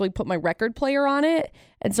I actually put my record player on it,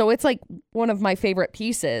 and so it's like one of my favorite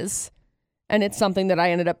pieces, and it's something that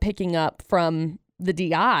I ended up picking up from the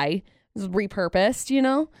DI,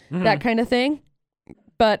 repurposed, that kind of thing.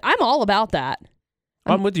 But I'm all about that.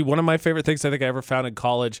 I'm with you. One of my favorite things I think I ever found in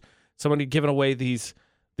college, someone had given away these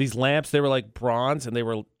lamps. They were like bronze, and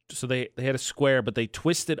they had a square, but they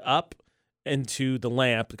twisted up into the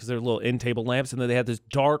lamp because they're little in-table lamps, and then they had this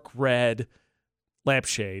dark red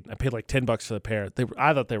lampshade. I paid like $10 for the pair.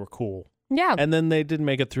 I thought they were cool. Yeah. And then they didn't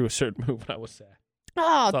make it through a certain move, and I was sad.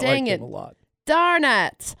 Oh, dang it. A lot. Darn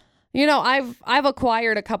it. I've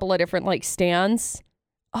acquired a couple of different like stands.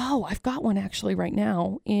 Oh, I've got one actually right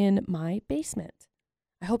now in my basement.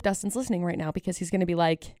 I hope Dustin's listening right now because he's going to be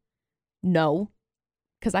like, no,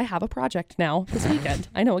 because I have a project now this weekend.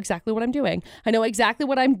 I know exactly what I'm doing.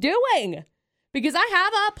 Because I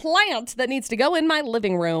have a plant that needs to go in my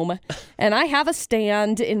living room, and I have a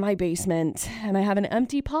stand in my basement, and I have an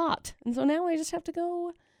empty pot. And so now I just have to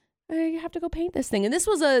go paint this thing. And this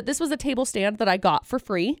was a table stand that I got for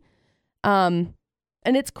free. And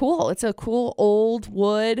it's cool. It's a cool old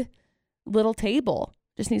wood little table.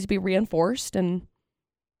 Just needs to be reinforced, and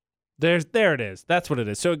there it is. That's what it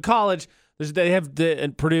is. So in college,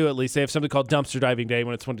 in Purdue at least, they have something called dumpster diving day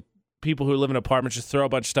when people who live in apartments just throw a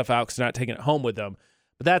bunch of stuff out because they're not taking it home with them.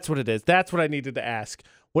 But that's what it is. That's what I needed to ask.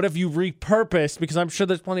 What have you repurposed? Because I'm sure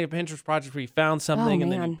there's plenty of Pinterest projects where you found something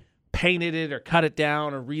and then you painted it or cut it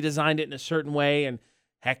down or redesigned it in a certain way. And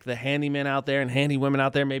heck, the handymen out there and handy women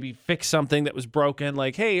out there maybe fix something that was broken.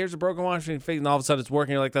 Like, hey, here's a broken washing machine. And all of a sudden it's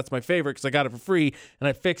working. You're like, that's my favorite because I got it for free and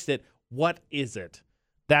I fixed it. What is it?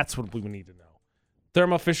 That's what we need to know.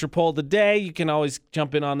 Thermo Fisher poll of the day. You can always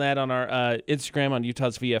jump in on that on our Instagram on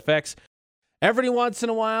Utah's VFX. Every once in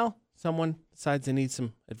a while, someone decides they need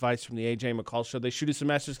some advice from the AJ McCall show. They shoot us a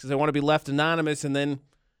message because they want to be left anonymous. And then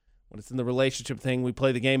when it's in the relationship thing, we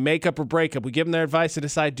play the game makeup or breakup. We give them their advice to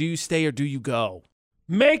decide, do you stay or do you go?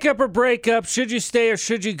 Makeup or breakup, should you stay or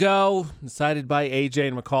should you go? Decided by AJ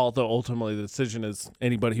and McCall, though ultimately the decision is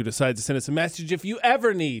anybody who decides to send us a message. If you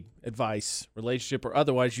ever need advice, relationship or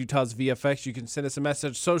otherwise, Utah's VFX, you can send us a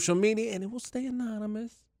message, social media, and it will stay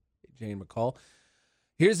anonymous. AJ and McCall.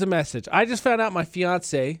 Here's the message. I just found out my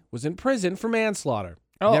fiance was in prison for manslaughter.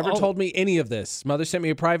 Never told me any of this. Mother sent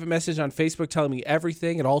me a private message on Facebook telling me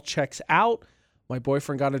everything. It all checks out. My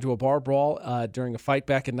boyfriend got into a bar brawl during a fight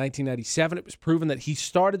back in 1997. It was proven that he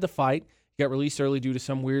started the fight. He got released early due to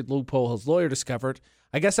some weird loophole his lawyer discovered.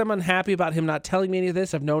 I guess I'm unhappy about him not telling me any of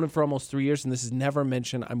this. I've known him for almost 3 years, and this is never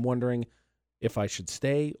mentioned. I'm wondering if I should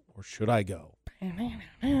stay or should I go? 3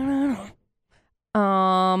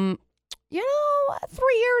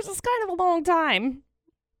 years is kind of a long time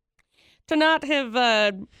to not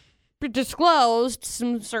have disclosed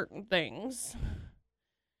some certain things.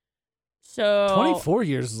 So 24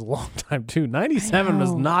 years is a long time, too. 97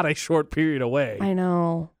 was not a short period away. I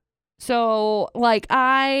know. So,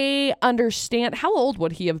 I understand. How old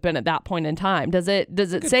would he have been at that point in time? Does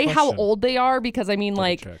it say how old they are? Because,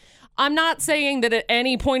 I'm not saying that at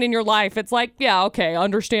any point in your life, it's yeah, okay,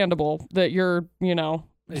 understandable that you're,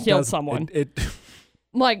 killed someone.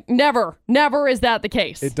 Never is that the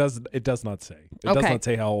case. It does not say. It does not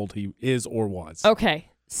say how old he is or was. Okay.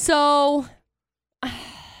 So I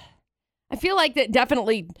feel like that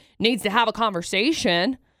definitely needs to have a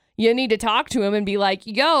conversation. You need to talk to him and be like,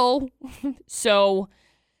 yo, so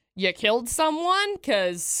you killed someone?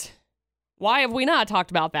 Because why have we not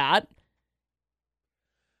talked about that?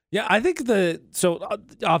 Yeah, I think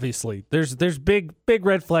obviously there's big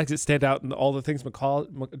red flags that stand out in all the things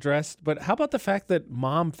McCall addressed. But how about the fact that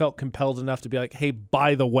mom felt compelled enough to be like, hey,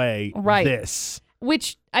 by the way, this.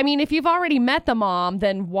 Which, if you've already met the mom,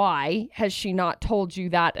 then why has she not told you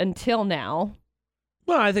that until now?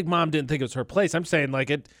 Well, I think mom didn't think it was her place. I'm saying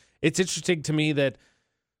it's interesting to me that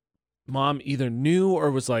mom either knew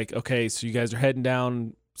or was like, okay, so you guys are heading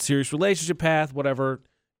down serious relationship path, whatever.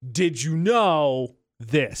 Did you know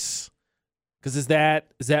this? Because is that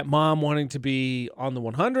mom wanting to be on the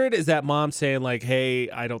 100? Is that mom saying like,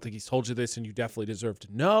 hey, I don't think he's told you this and you definitely deserve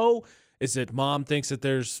to know? Is it mom thinks that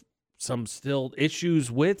there's some still issues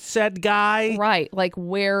with said guy? Right.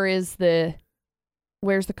 Where's the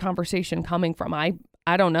conversation coming from? I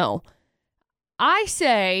don't know. I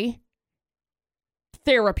say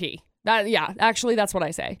therapy. Actually that's what I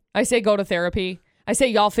say. I say go to therapy. I say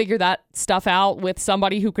y'all figure that stuff out with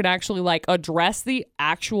somebody who can actually address the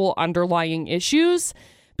actual underlying issues,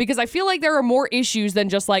 because I feel like there are more issues than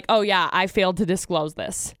just oh yeah, I failed to disclose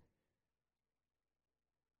this.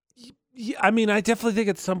 Yeah, I definitely think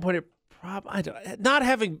at some point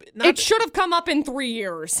it should have come up in 3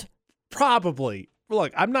 years. Probably.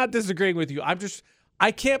 Look, I'm not disagreeing with you.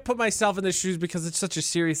 I can't put myself in the shoes because it's such a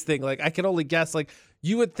serious thing. I can only guess.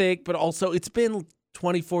 You would think, but also it's been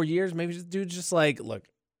 24 years. Maybe this dude's just look,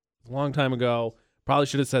 a long time ago. Probably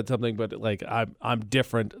should have said something, but I'm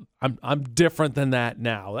different. I'm different than that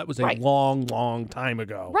now. That was a long time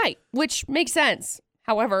ago. Right, which makes sense.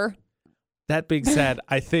 However, that being said,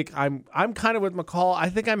 I think I'm kind of with McCall. I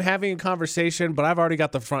think I'm having a conversation, but I've already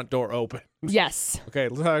got the front door open. Yes. Okay,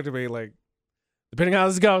 talk to me. Depending on how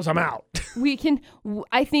this goes, I'm out.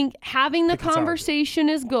 I think having the conversation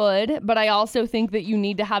is good, but I also think that you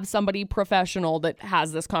need to have somebody professional that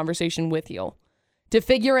has this conversation with you to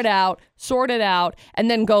figure it out, sort it out,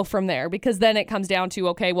 and then go from there. Because then it comes down to,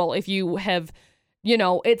 okay, well, if you have,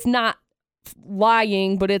 it's not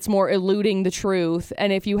lying, but it's more eluding the truth.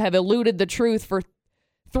 And if you have eluded the truth for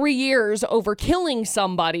 3 years over killing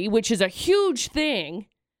somebody, which is a huge thing,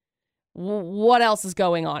 what else is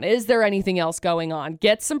going on? Is there anything else going on?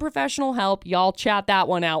 Get some professional help. Y'all chat that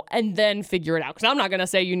one out and then figure it out. Because I'm not going to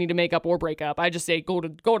say you need to make up or break up. I just say go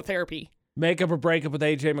to therapy. Make up or break up with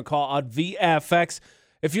AJ McCall on VFX.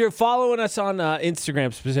 If you're following us on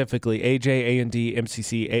Instagram specifically, AJ, A&D,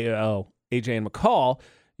 MCC, AO, AJ and McCall,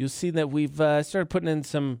 you'll see that we've started putting in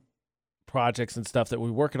some projects and stuff that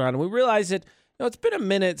we're working on. And we realize that Now, it's been a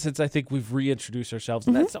minute since I think we've reintroduced ourselves,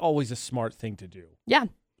 and that's always a smart thing to do. Yeah.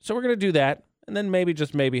 So we're going to do that, and then maybe,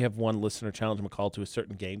 just maybe, have one listener challenge McCall to a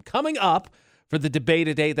certain game coming up for the debate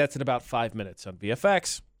today. That's in about 5 minutes on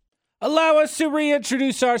VFX. Allow us to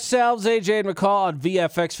reintroduce ourselves, AJ and McCall, on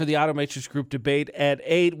VFX for the Automatrix Group debate at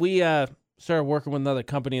 8. We started working with another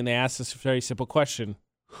company, and they asked us a very simple question.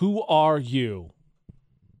 Who are you?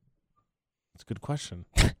 That's a good question.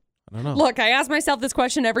 I don't know. Look, I ask myself this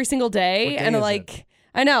question every single day, and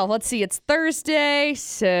I know. Let's see. It's Thursday,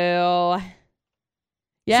 so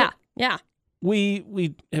yeah.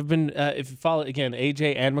 We have been, if you follow, again,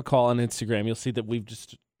 AJ and McCall on Instagram, you'll see that we've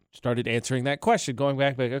just started answering that question, going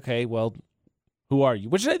back, like, okay, well, who are you?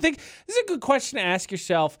 Which I think is a good question to ask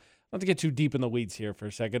yourself. Not to get too deep in the weeds here for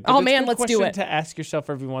a second. Oh, man, let's do it. To ask yourself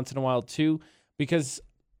every once in a while, too, because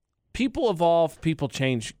people evolve, people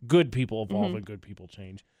change. Good people evolve and good people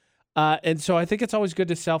change. And so I think it's always good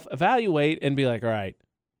to self-evaluate and be like, all right,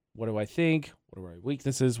 what do I think? What are my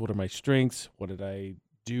weaknesses? What are my strengths? What did I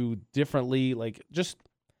do differently? Like, just,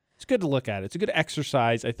 it's good to look at it. It's a good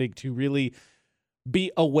exercise, I think, to really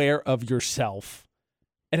be aware of yourself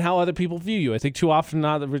and how other people view you. I think too often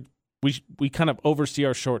now that we kind of oversee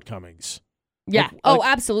our shortcomings. Yeah.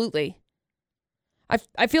 Absolutely.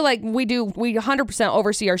 I feel like we 100%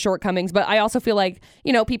 oversee our shortcomings, but I also feel like,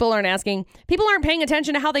 people aren't paying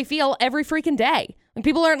attention to how they feel every freaking day. And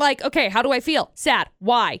people aren't like, okay, how do I feel? Sad.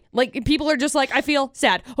 Why? Like, people are just like, I feel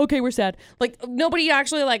sad. Okay, we're sad. Like, nobody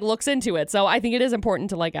actually looks into it. So I think it is important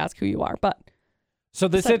to ask who you are, but. So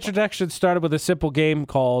this introduction started with a simple game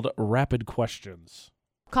called Rapid Questions.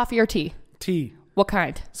 Coffee or tea? Tea. What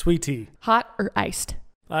kind? Sweet tea. Hot or iced?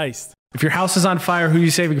 Iced. If your house is on fire, who are you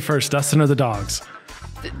saving first, Dustin or the dogs?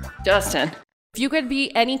 Dustin. If you could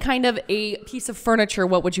be any kind of a piece of furniture,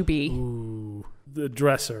 what would you be? Ooh, the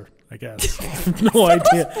dresser, I guess. No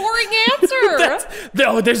idea. Boring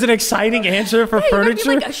answer. There's an exciting answer for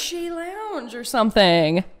furniture? You could be a Shea Lounge or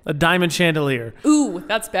something. A diamond chandelier. Ooh,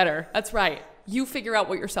 that's better. That's right. You figure out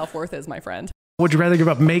what your self-worth is, my friend. Would you rather give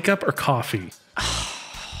up makeup or coffee?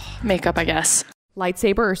 Makeup, I guess.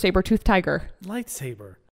 Lightsaber or saber-toothed tiger?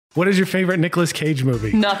 Lightsaber. What is your favorite Nicolas Cage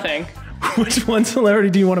movie? Nothing. Which one celebrity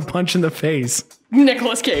do you want to punch in the face?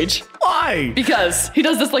 Nicolas Cage. Why? Because he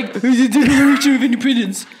does this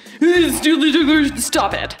Independence.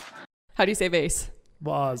 Stop it. How do you say vase?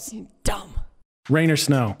 Vase. Dumb. Rain or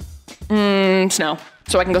snow? Snow.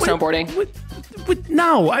 So I can go snowboarding.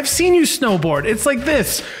 No, I've seen you snowboard. It's like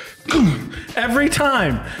this. Every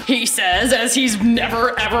time. He says, as he's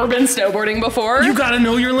never, ever been snowboarding before. You gotta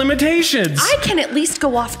know your limitations. I can at least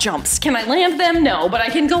go off jumps. Can I land them? No, but I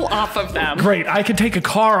can go off of them. Great. I could take a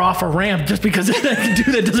car off a ramp just because I can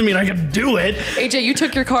do that doesn't mean I can do it. AJ, you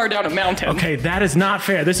took your car down a mountain. Okay, that is not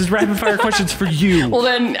fair. This is rapid fire questions for you. Well,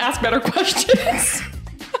 then ask better questions.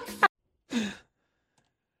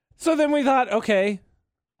 So then we thought, okay,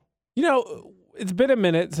 it's been a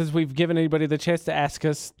minute since we've given anybody the chance to ask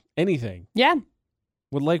us anything. Yeah.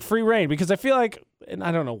 With free reign, because I feel like, and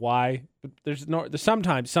I don't know why, but there's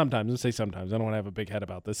sometimes, let's say sometimes, I don't want to have a big head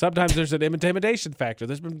about this. Sometimes there's an intimidation factor.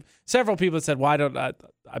 There's been several people that said,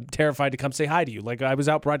 I'm terrified to come say hi to you. Like, I was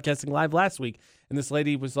out broadcasting live last week, and this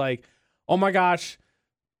lady was like, oh my gosh,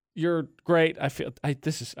 you're great. I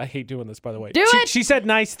hate doing this, by the way. She said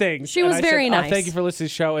nice things. She was very nice. Thank you for listening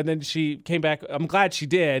to the show. And then she came back. I'm glad she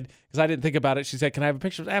did, because I didn't think about it. She said, can I have a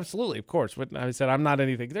picture? Absolutely, of course. But I said, I'm not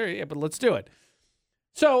anything there yet, but let's do it.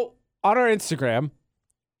 So on our Instagram,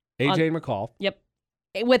 AJ and McCall. Yep.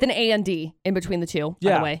 With an A and D in between the two,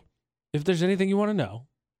 by the way. If there's anything you want to know,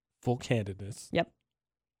 full candidness. Yep.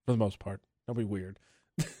 For the most part. Don't be weird.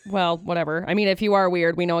 Well, whatever. I mean, if you are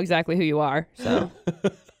weird, we know exactly who you are. So.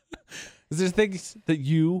 Is there things that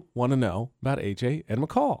you want to know about AJ and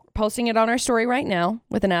McCall? Posting it on our story right now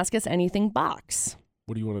with an Ask Us Anything box.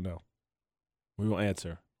 What do you want to know? We will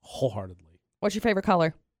answer wholeheartedly. What's your favorite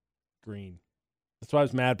color? Green. That's why I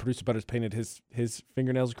was mad. Producer Butters painted his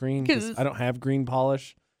fingernails green because I don't have green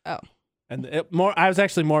polish. Oh. And I was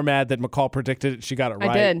actually more mad that McCall predicted it. She got it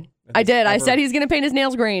right. I did. I said he's going to paint his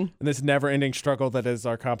nails green. And this never-ending struggle that is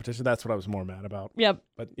our competition, that's what I was more mad about. Yep.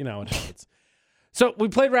 But, it happens. So we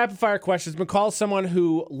played rapid-fire questions. McCall is someone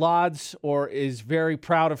who lauds or is very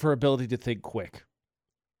proud of her ability to think quick.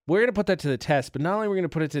 We're going to put that to the test, but not only are we going to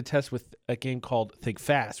put it to the test with a game called Think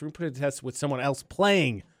Fast, we're going to put it to the test with someone else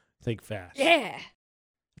playing Think Fast. Yeah.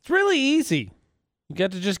 It's really easy. You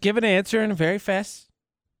got to just give an answer in a very fast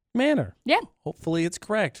manner. Yeah. Hopefully it's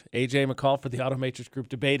correct. AJ McCall for the Automatrix Group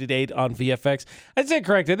debate at 8 on VFX. I'd say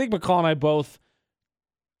correct. I think McCall and I both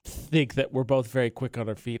think that we're both very quick on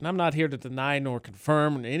our feet, and I'm not here to deny nor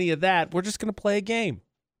confirm any of that. We're just going to play a game.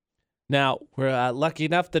 Now, we're lucky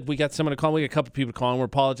enough that we got someone to call. We got a couple people calling. We're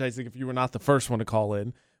apologizing if you were not the first one to call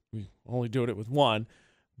in. We're only doing it with one.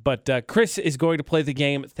 But Chris is going to play the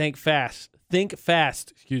game Think Fast. Think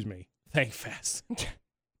Fast. Excuse me. Think Fast.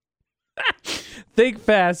 Think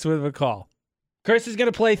Fast with McCall. Chris is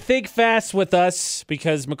going to play Think Fast with us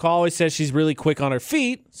because McCall always says she's really quick on her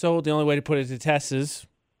feet. So the only way to put it to test is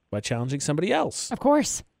by challenging somebody else. Of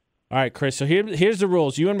course. All right, Chris. So here's the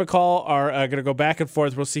rules. You and McCall are going to go back and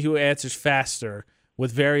forth. We'll see who answers faster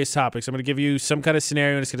with various topics. I'm going to give you some kind of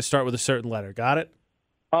scenario, and it's going to start with a certain letter. Got it?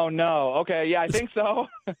 Oh, no. Okay, yeah, I think so. All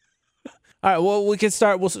right, well, we can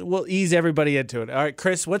start. We'll ease everybody into it. All right,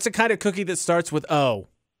 Chris, what's a kind of cookie that starts with O?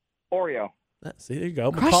 Oreo. See, there you go.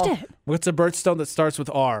 Crushed McCall, it. what's a birthstone that starts with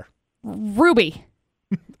R? Ruby.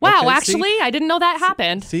 Wow, Okay, actually, see? I didn't know that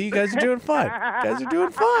happened. See, you guys are doing fine. It's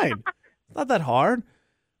not that hard.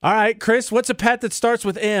 All right, Chris, what's a pet that starts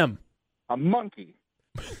with M? A monkey.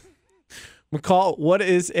 McCall, what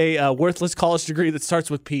is a worthless college degree that starts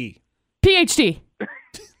with P? PhD.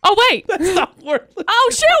 Oh, wait. That's not worthless.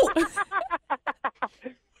 Oh, shoot.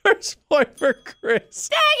 First point for Chris.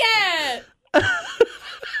 Dang it.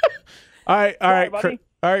 All right, buddy.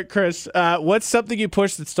 Chris. What's something you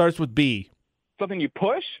push that starts with B? Something you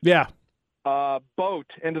push? Yeah. Boat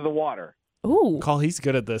into the water. Ooh. McCall, he's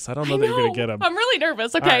good at this. I don't know that you're going to get him. I'm really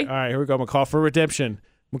nervous. All Okay. right, here we go. McCall for redemption.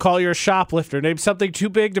 McCall, you're a shoplifter. Name something too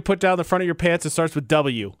big to put down the front of your pants that starts with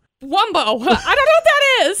W. Wumbo. I don't know what that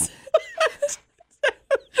is.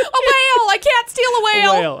 A whale. I can't steal a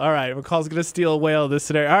whale. A whale. All right, McCall's going to steal a whale in this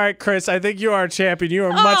scenario. All right, Chris, I think you are a champion. You are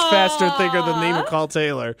a much faster thinker than me, McCall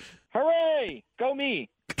Taylor. Hooray! Go me.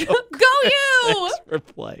 Go you. Thanks for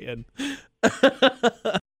playing.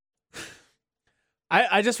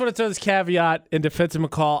 I just want to throw this caveat in defense of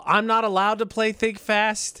McCall. I'm not allowed to play Think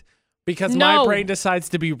Fast because my brain decides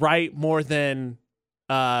to be right more than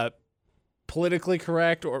politically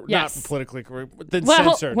correct or Yes. not politically correct, than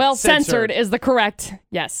Well, censored. censored is the correct.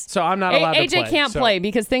 Yes. So I'm not allowed to play. AJ can't play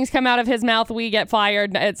because things come out of his mouth. We get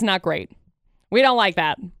fired. It's not great. We don't like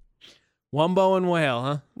that. Wumbo and whale,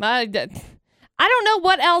 huh? I don't know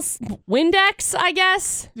what else. Windex, I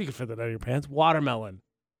guess. You can fit that out of your pants. Watermelon.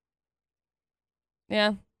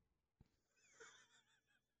 Yeah.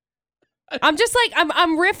 I'm just like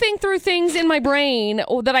I'm riffing through things in my brain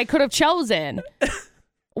that I could have chosen.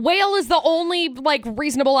 Whale is the only like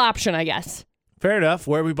reasonable option, I guess. Fair enough.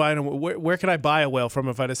 Where are we buying where can I buy a whale from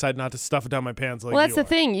if I decide not to stuff it down my pants like Well, that's you the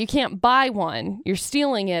thing. You can't buy one. You're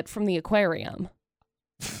stealing it from the aquarium.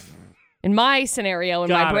 In my scenario, in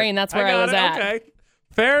Got my it. brain, that's where I was at. Okay.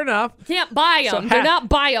 Fair enough. Can't buy them. So They're not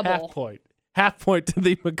buyable. Half point to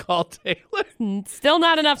the McCall Taylor. Still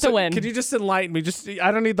not enough to win. Could you just enlighten me?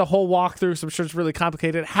 I don't need the whole walkthrough, so I'm sure it's really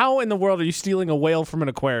complicated. How in the world are you stealing a whale from an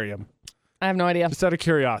aquarium? I have no idea. Just out of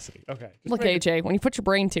curiosity. Okay. Look, AJ, when you put your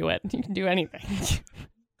brain to it, you can do anything.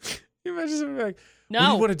 You imagine something like, No. what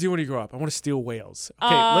do you want to do when you grow up? I want to steal whales.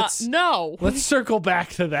 Okay, no. let's circle back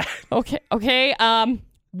to that. Okay.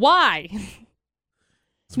 Why?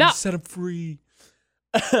 So we set them free.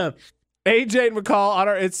 AJ and McCall on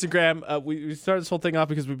our Instagram. We started this whole thing off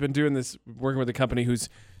because we've been doing this, working with a company who's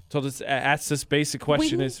told us, asked this basic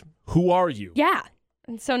question is, who are you? Yeah.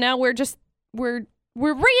 And so now we're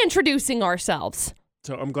reintroducing ourselves.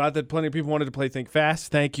 So I'm glad that plenty of people wanted to play Think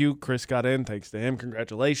Fast. Thank you. Chris got in. Thanks to him.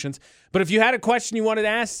 Congratulations. But if you had a question you wanted to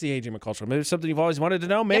ask the AJ McCall Show, maybe it's something you've always wanted to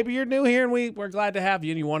know. Maybe you're new here and we're glad to have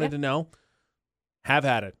you and you wanted to know. Have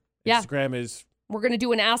at it. Yeah. Instagram is... We're going to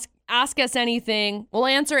do an ask us anything. We'll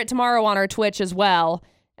answer it tomorrow on our Twitch as well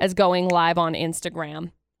as going live on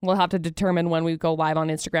Instagram. We'll have to determine when we go live on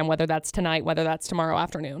Instagram, whether that's tonight, whether that's tomorrow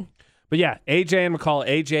afternoon. But yeah, AJ and McCall,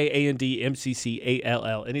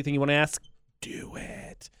 AJANDMCCALL. Anything you want to ask, do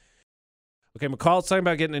it. Okay, McCall's talking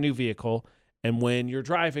about getting a new vehicle, and when you're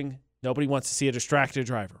driving, nobody wants to see a distracted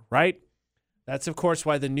driver, right? That's, of course,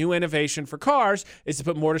 why the new innovation for cars is to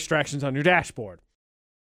put more distractions on your dashboard.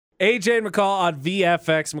 AJ and McCall on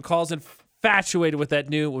VFX. McCall's infatuated with that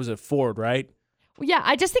new, what was it, Ford, right? Well, yeah,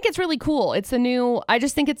 I just think it's really cool. It's I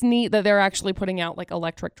just think it's neat that they're actually putting out like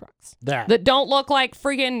electric trucks that don't look like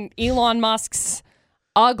friggin' Elon Musk's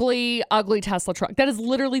ugly Tesla truck. That is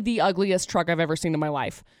literally the ugliest truck I've ever seen in my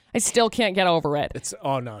life. I still can't get over it. It's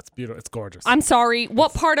beautiful. It's gorgeous. I'm sorry.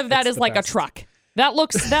 What part of that is like a truck? That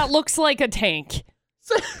looks like a tank.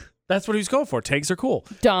 That's what he was going for. Tanks are cool.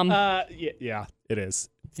 Dumb. Yeah, it is.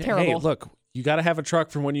 It's terrible. Hey, look, you got to have a truck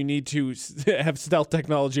for when you need to have stealth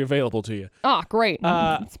technology available to you. Oh, great.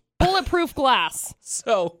 It's bulletproof glass.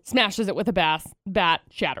 So smashes it with a bat,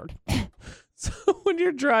 shattered. So when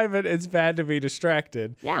you're driving, it's bad to be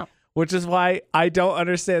distracted. Yeah. Which is why I don't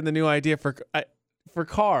understand the new idea for for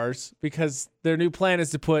cars because their new plan is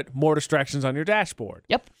to put more distractions on your dashboard.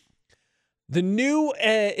 Yep. The new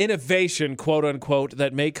innovation, quote unquote,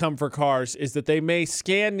 that may come for cars is that they may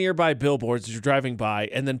scan nearby billboards as you're driving by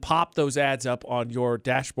and then pop those ads up on your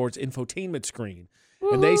dashboard's infotainment screen.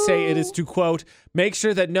 Woo-hoo. And they say it is to, quote, make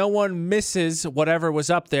sure that no one misses whatever was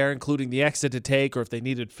up there, including the exit to take or if they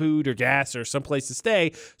needed food or gas or someplace to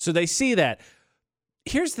stay. So they see that.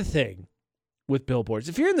 Here's the thing with billboards.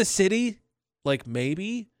 If you're in the city, like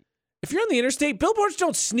maybe. If you're on the interstate, billboards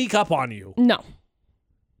don't sneak up on you. No.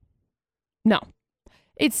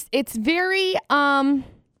 It's very I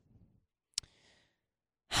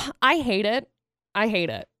hate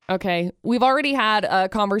it. Okay. We've already had a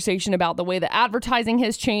conversation about the way that advertising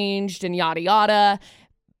has changed and yada yada.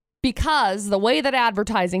 Because the way that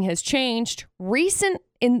advertising has changed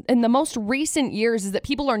in the most recent years is that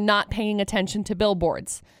people are not paying attention to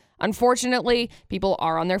billboards. Unfortunately, people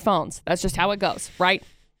are on their phones. That's just how it goes, right?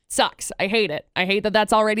 Sucks. I hate it. I hate that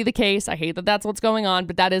that's already the case. I hate that that's what's going on,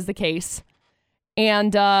 but that is the case.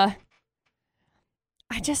 And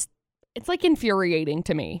it's like infuriating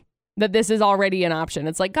to me that this is already an option.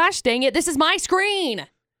 It's like, gosh dang it, this is my screen.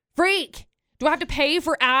 Freak. Do I have to pay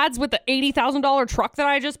for ads with the $80,000 truck that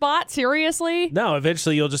I just bought? Seriously? No,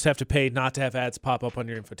 eventually you'll just have to pay not to have ads pop up on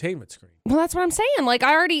your infotainment screen. Well, that's what I'm saying. Like,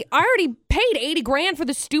 I already paid $80,000 for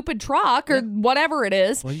the stupid truck or whatever it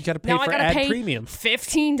is. Well, you got to pay for ad premium.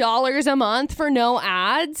 $15 a month for no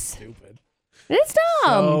ads. Stupid. It's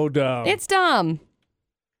dumb. So dumb. It's dumb.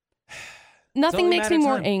 Nothing makes me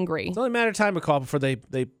more angry. It's only a matter of time, McCall, before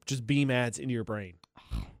they just beam ads into your brain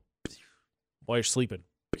while you're sleeping.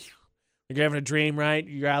 You're having a dream, right?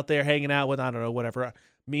 You're out there hanging out with, I don't know, whatever.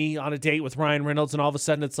 Me on a date with Ryan Reynolds, and all of a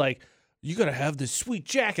sudden it's like, you got to have this sweet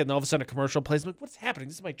jacket. And all of a sudden a commercial plays. I'm like, what's happening?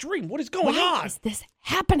 This is my dream. What is going on? Why is this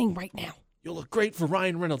happening right now? You'll look great for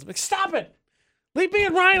Ryan Reynolds. I'm like, stop it. Leave me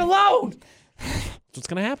and Ryan alone. That's what's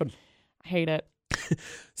going to happen. I hate it.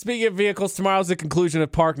 Speaking of vehicles, tomorrow's the conclusion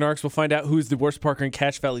of Park Narcs. We'll find out who's the worst parker in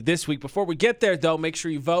Cache Valley this week. Before we get there, though, make sure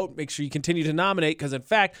you vote. Make sure you continue to nominate because, in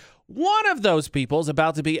fact, one of those people is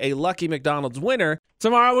about to be a lucky McDonald's winner.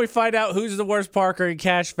 Tomorrow we find out who's the worst parker in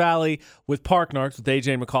Cache Valley with Park Narcs with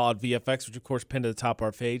AJ and McCall at VFX, which, of course, pinned to the top of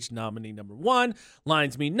our page. Nominee number 1.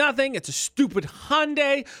 Lines mean nothing. It's a stupid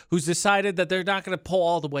Hyundai who's decided that they're not going to pull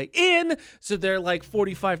all the way in, so they're like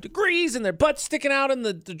 45 degrees and their butt's sticking out in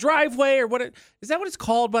the driveway or what? Is that what it's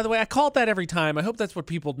called, by the way? I call it that every time. I hope that's what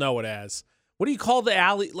people know it as. What do you call the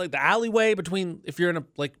alley, like the alleyway between, if you're in a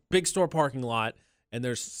like big store parking lot and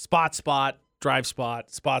there's spot, drive spot,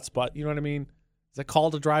 spot, you know what I mean? Is that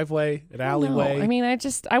called a driveway, an alleyway? No. I mean,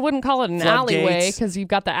 I wouldn't call it an alleyway because you've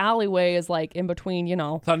got the alleyway is like in between, you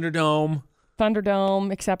know. Thunderdome,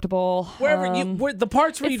 acceptable. Where the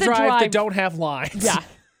parts where you drive that don't have lines. Yeah.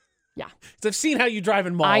 Because I've seen how you drive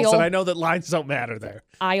in malls, aisle. And I know that lines don't matter there.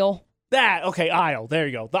 Aisle. Aisle. There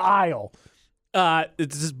you go. The aisle.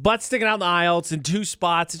 It's just butt sticking out in the aisle. It's in 2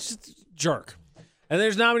 spots. It's just a jerk. And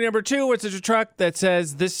there's nominee number 2, which is a truck that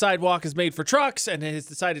says this sidewalk is made for trucks and has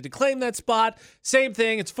decided to claim that spot. Same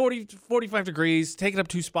thing. It's 45 degrees, taking up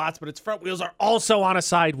 2 spots, but its front wheels are also on a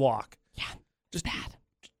sidewalk. Yeah. Just bad.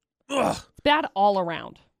 Ugh. It's bad all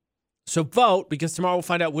around. So vote, because tomorrow we'll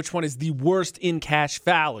find out which one is the worst in Cache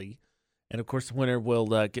Valley. And, of course, the winner will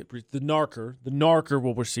get the narker. The narker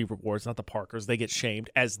will receive rewards, not the parkers. They get shamed,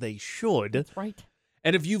 as they should. That's right.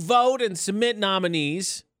 And if you vote and submit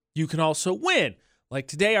nominees, you can also win. Like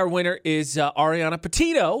today, our winner is Ariana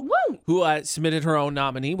Petito, who submitted her own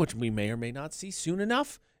nominee, which we may or may not see soon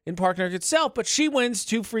enough in Park Narc itself. But she wins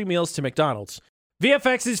 2 free meals to McDonald's.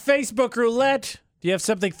 VFX's Facebook Roulette. Do you have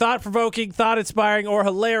something thought-provoking, thought-inspiring, or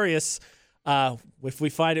hilarious? If we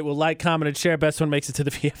find it, we'll like, comment, and share. Best one makes it to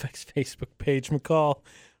the VFX Facebook page. McCall,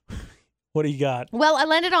 what do you got? Well, I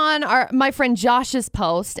landed on my friend Josh's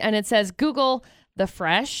post, and it says, Google the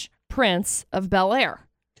Fresh Prince of Bel-Air.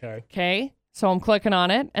 Okay. So I'm clicking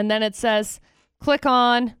on it, and then it says, click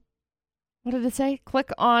on, what did it say?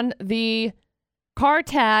 Click on the car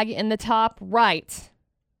tag in the top right.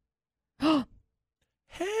 Hey,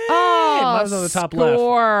 mine's on the top left.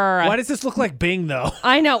 Why does this look like Bing, though?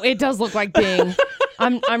 I know, it does look like Bing.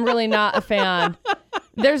 I'm really not a fan.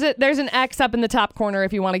 There's an X up in the top corner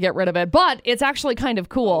if you want to get rid of it, but it's actually kind of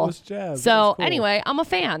cool. So anyway, I'm a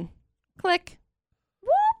fan. Click.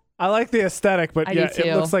 I like the aesthetic, but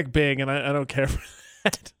it looks like Bing, and I don't care for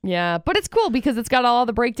that. Yeah, but it's cool because it's got all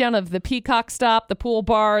the breakdown of the Peacock Stop, the pool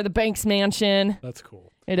bar, the Banks Mansion. That's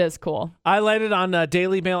cool. It is cool. I landed on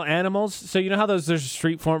Daily Mail Animals. So you know how there's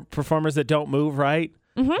street performers that don't move, right?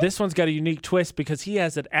 Mm-hmm. This one's got a unique twist because he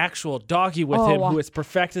has an actual doggy with him who has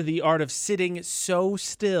perfected the art of sitting so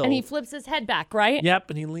still. And he flips his head back, right? Yep,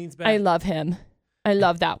 and he leans back. I love him. I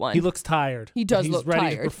love that one. He looks tired. He does look tired. He's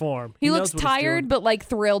ready tired. to perform. He looks tired, but like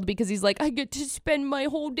thrilled because he's like, I get to spend my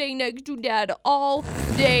whole day next to Dad all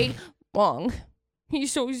day long.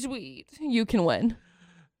 He's so sweet. You can win.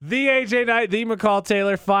 The AJ Knight, the McCall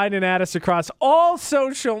Taylor. Find and add us across all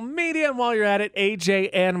social media. And while you're at it, AJ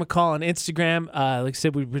and McCall on Instagram. Like I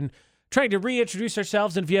said, we've been trying to reintroduce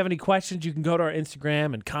ourselves. And if you have any questions, you can go to our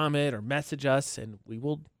Instagram and comment or message us, and we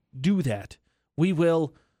will do that. We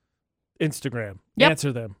will Instagram.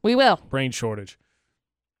 Answer them. We will. Brain shortage.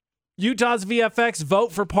 Utah's VFX.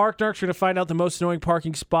 Vote for Park Narcs. We're going to find out the most annoying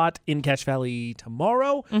parking spot in Cache Valley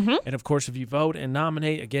tomorrow. Mm-hmm. And, of course, if you vote and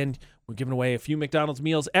nominate, again, we're giving away a few McDonald's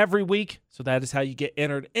meals every week. So that is how you get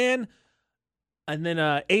entered in. And then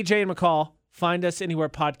AJ and McCall, find us anywhere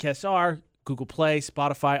podcasts are. Google Play,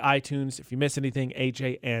 Spotify, iTunes. If you miss anything,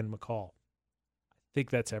 AJ and McCall. I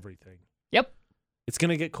think that's everything. Yep. It's going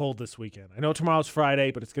to get cold this weekend. I know tomorrow's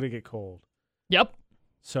Friday, but it's going to get cold. Yep.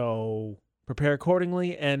 So prepare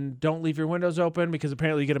accordingly and don't leave your windows open because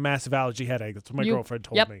apparently you get a massive allergy headache. That's what my girlfriend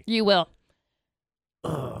told me. Yep, you will.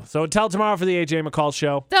 So until tomorrow for the AJ McCall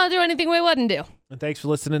Show. Don't do anything we wouldn't do. And thanks for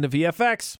listening to VFX.